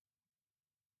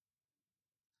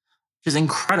 which is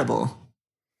incredible.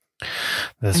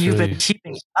 That's and you've really... been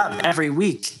keeping up every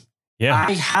week. Yeah.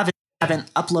 I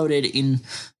haven't uploaded in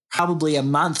probably a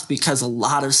month because a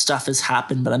lot of stuff has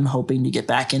happened, but I'm hoping to get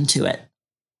back into it.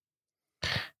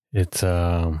 It's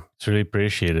really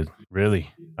appreciated,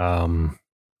 really.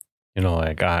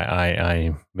 Like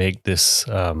I make this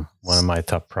one of my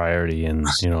top priority, and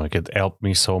like it helped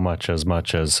me so much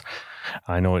as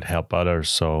I know it helped others.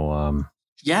 So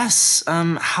yes.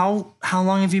 How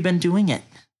long have you been doing it?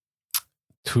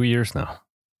 2 years now.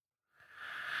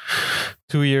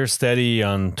 2 years steady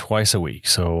on twice a week.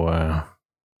 So a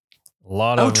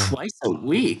lot of twice a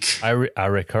week. I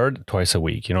record twice a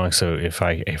week. So if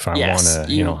I yes, want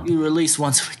to, you release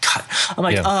once a week. God, I'm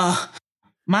like,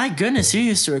 my goodness, you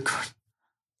used to record.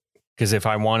 Because if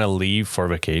I want to leave for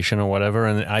vacation or whatever,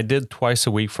 and I did twice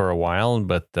a week for a while,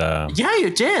 but yeah, you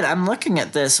did. I'm looking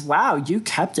at this. Wow, you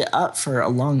kept it up for a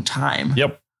long time.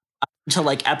 Yep. Until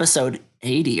like episode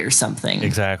 80 or something.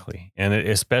 Exactly, and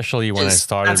especially when I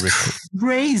started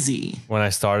crazy. When I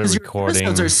started recording,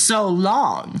 episodes are so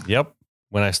long. Yep.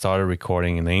 When I started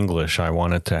recording in English, I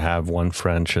wanted to have one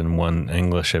French and one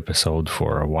English episode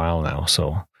for a while now.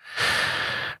 So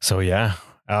yeah.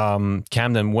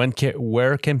 Camden,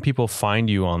 where can people find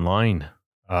you online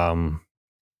to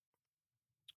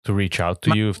reach out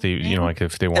to you if they,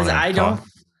 if they want to?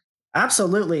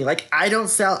 Absolutely. Like, I don't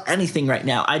sell anything right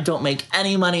now. I don't make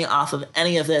any money off of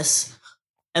any of this.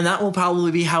 And that will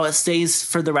probably be how it stays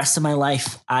for the rest of my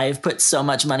life. I've put so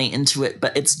much money into it,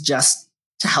 but it's just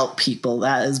to help people.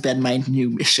 That has been my new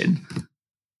mission.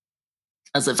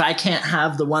 As if I can't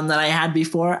have the one that I had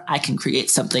before, I can create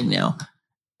something new.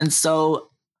 And so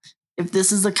if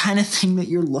this is the kind of thing that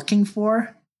you're looking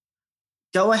for,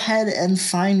 go ahead and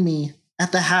find me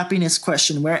at The Happiness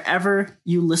Question wherever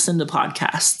you listen to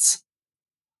podcasts.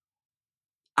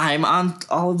 I'm on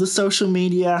all of the social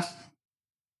media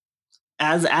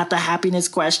as at The Happiness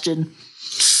Question.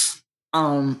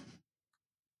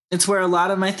 It's where a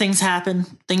lot of my things happen.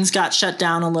 Things got shut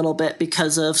down a little bit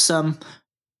because of some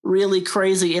really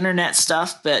crazy internet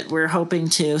stuff, but we're hoping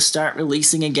to start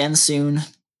releasing again soon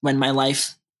when my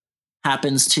life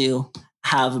happens to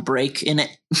have a break in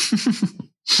it.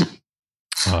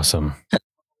 Awesome.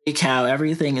 Holy cow,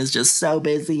 everything is just so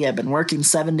busy. I've been working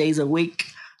 7 days a week.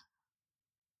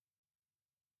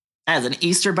 As an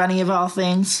Easter bunny of all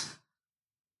things.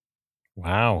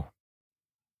 Wow.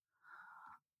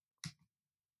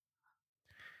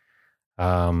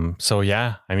 So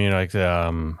yeah, I mean, like,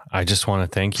 I just want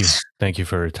to thank you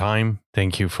for your time.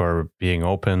 Thank you for being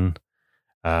open.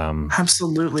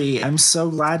 Absolutely. I'm so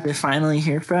glad to finally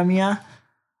hear from you.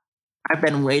 I've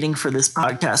been waiting for this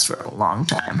podcast for a long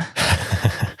time.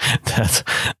 that's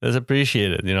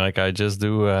appreciated. You know, like I just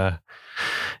do, I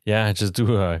just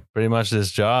do pretty much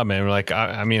this job, and like,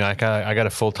 I mean, I got a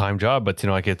full-time job, but you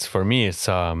know, like it's for me, it's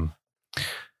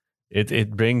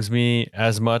it brings me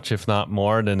as much, if not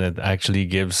more, than it actually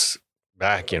gives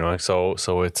back. You know, so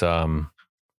it's a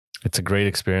great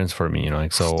experience for me. You know,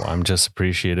 like so I'm just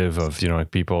appreciative of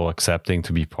like people accepting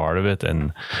to be part of it,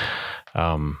 and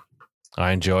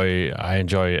I enjoy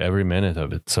every minute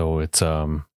of it. So it's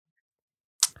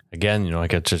again, you know,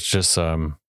 like it's just I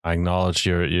acknowledge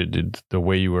the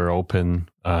way you were open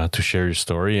to share your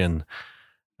story, and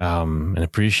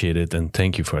appreciate it, and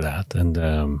thank you for that.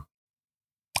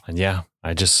 And yeah,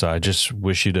 I just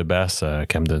wish you the best,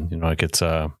 Camden. You know, like it's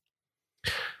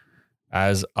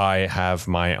as I have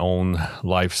my own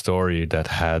life story that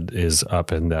had is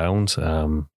up and downs.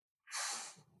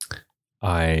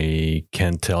 I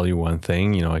can tell you one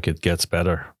thing, you know, like it gets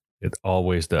better. It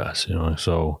always does, you know.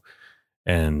 So,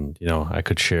 and you know, I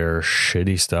could share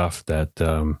shitty stuff that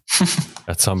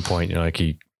at some point, you know, like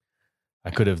I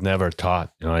could have never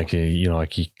taught, you know,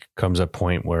 like he comes a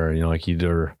point where, you know, like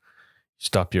either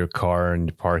stop your car in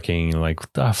the parking, like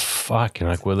what the fuck, you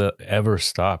know, like will it ever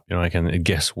stop? You know, like, and it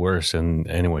gets worse. And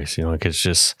anyways, you know, like it's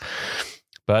just,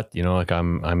 but you know, like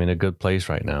I'm in a good place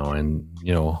right now, and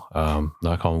you know,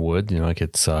 knock on wood, you know, like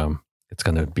it's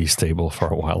gonna be stable for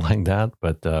a while like that.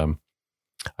 But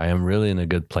I am really in a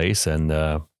good place, and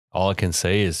all I can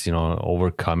say is, you know,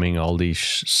 overcoming all these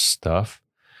stuff,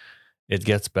 it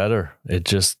gets better. It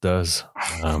just does.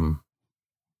 And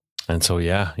so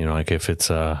yeah, you know, like if it's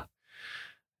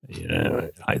you know,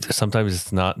 sometimes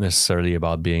it's not necessarily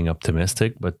about being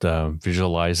optimistic, but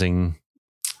visualizing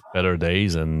better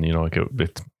days, and you know, like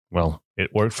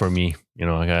it worked for me. You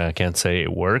know, like I can't say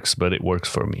it works, but it works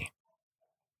for me.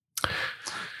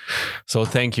 So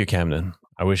thank you, Camden.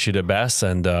 I wish you the best,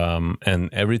 and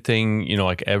everything, you know,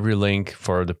 like every link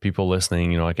for the people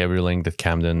listening, you know, like every link that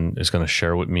Camden is going to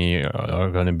share with me are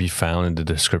going to be found in the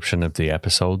description of the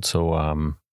episode.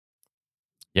 So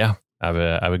yeah, have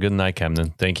a good night,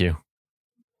 Camden. Thank you.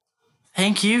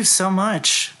 Thank you so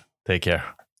much. Take care.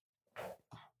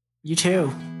 You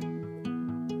too.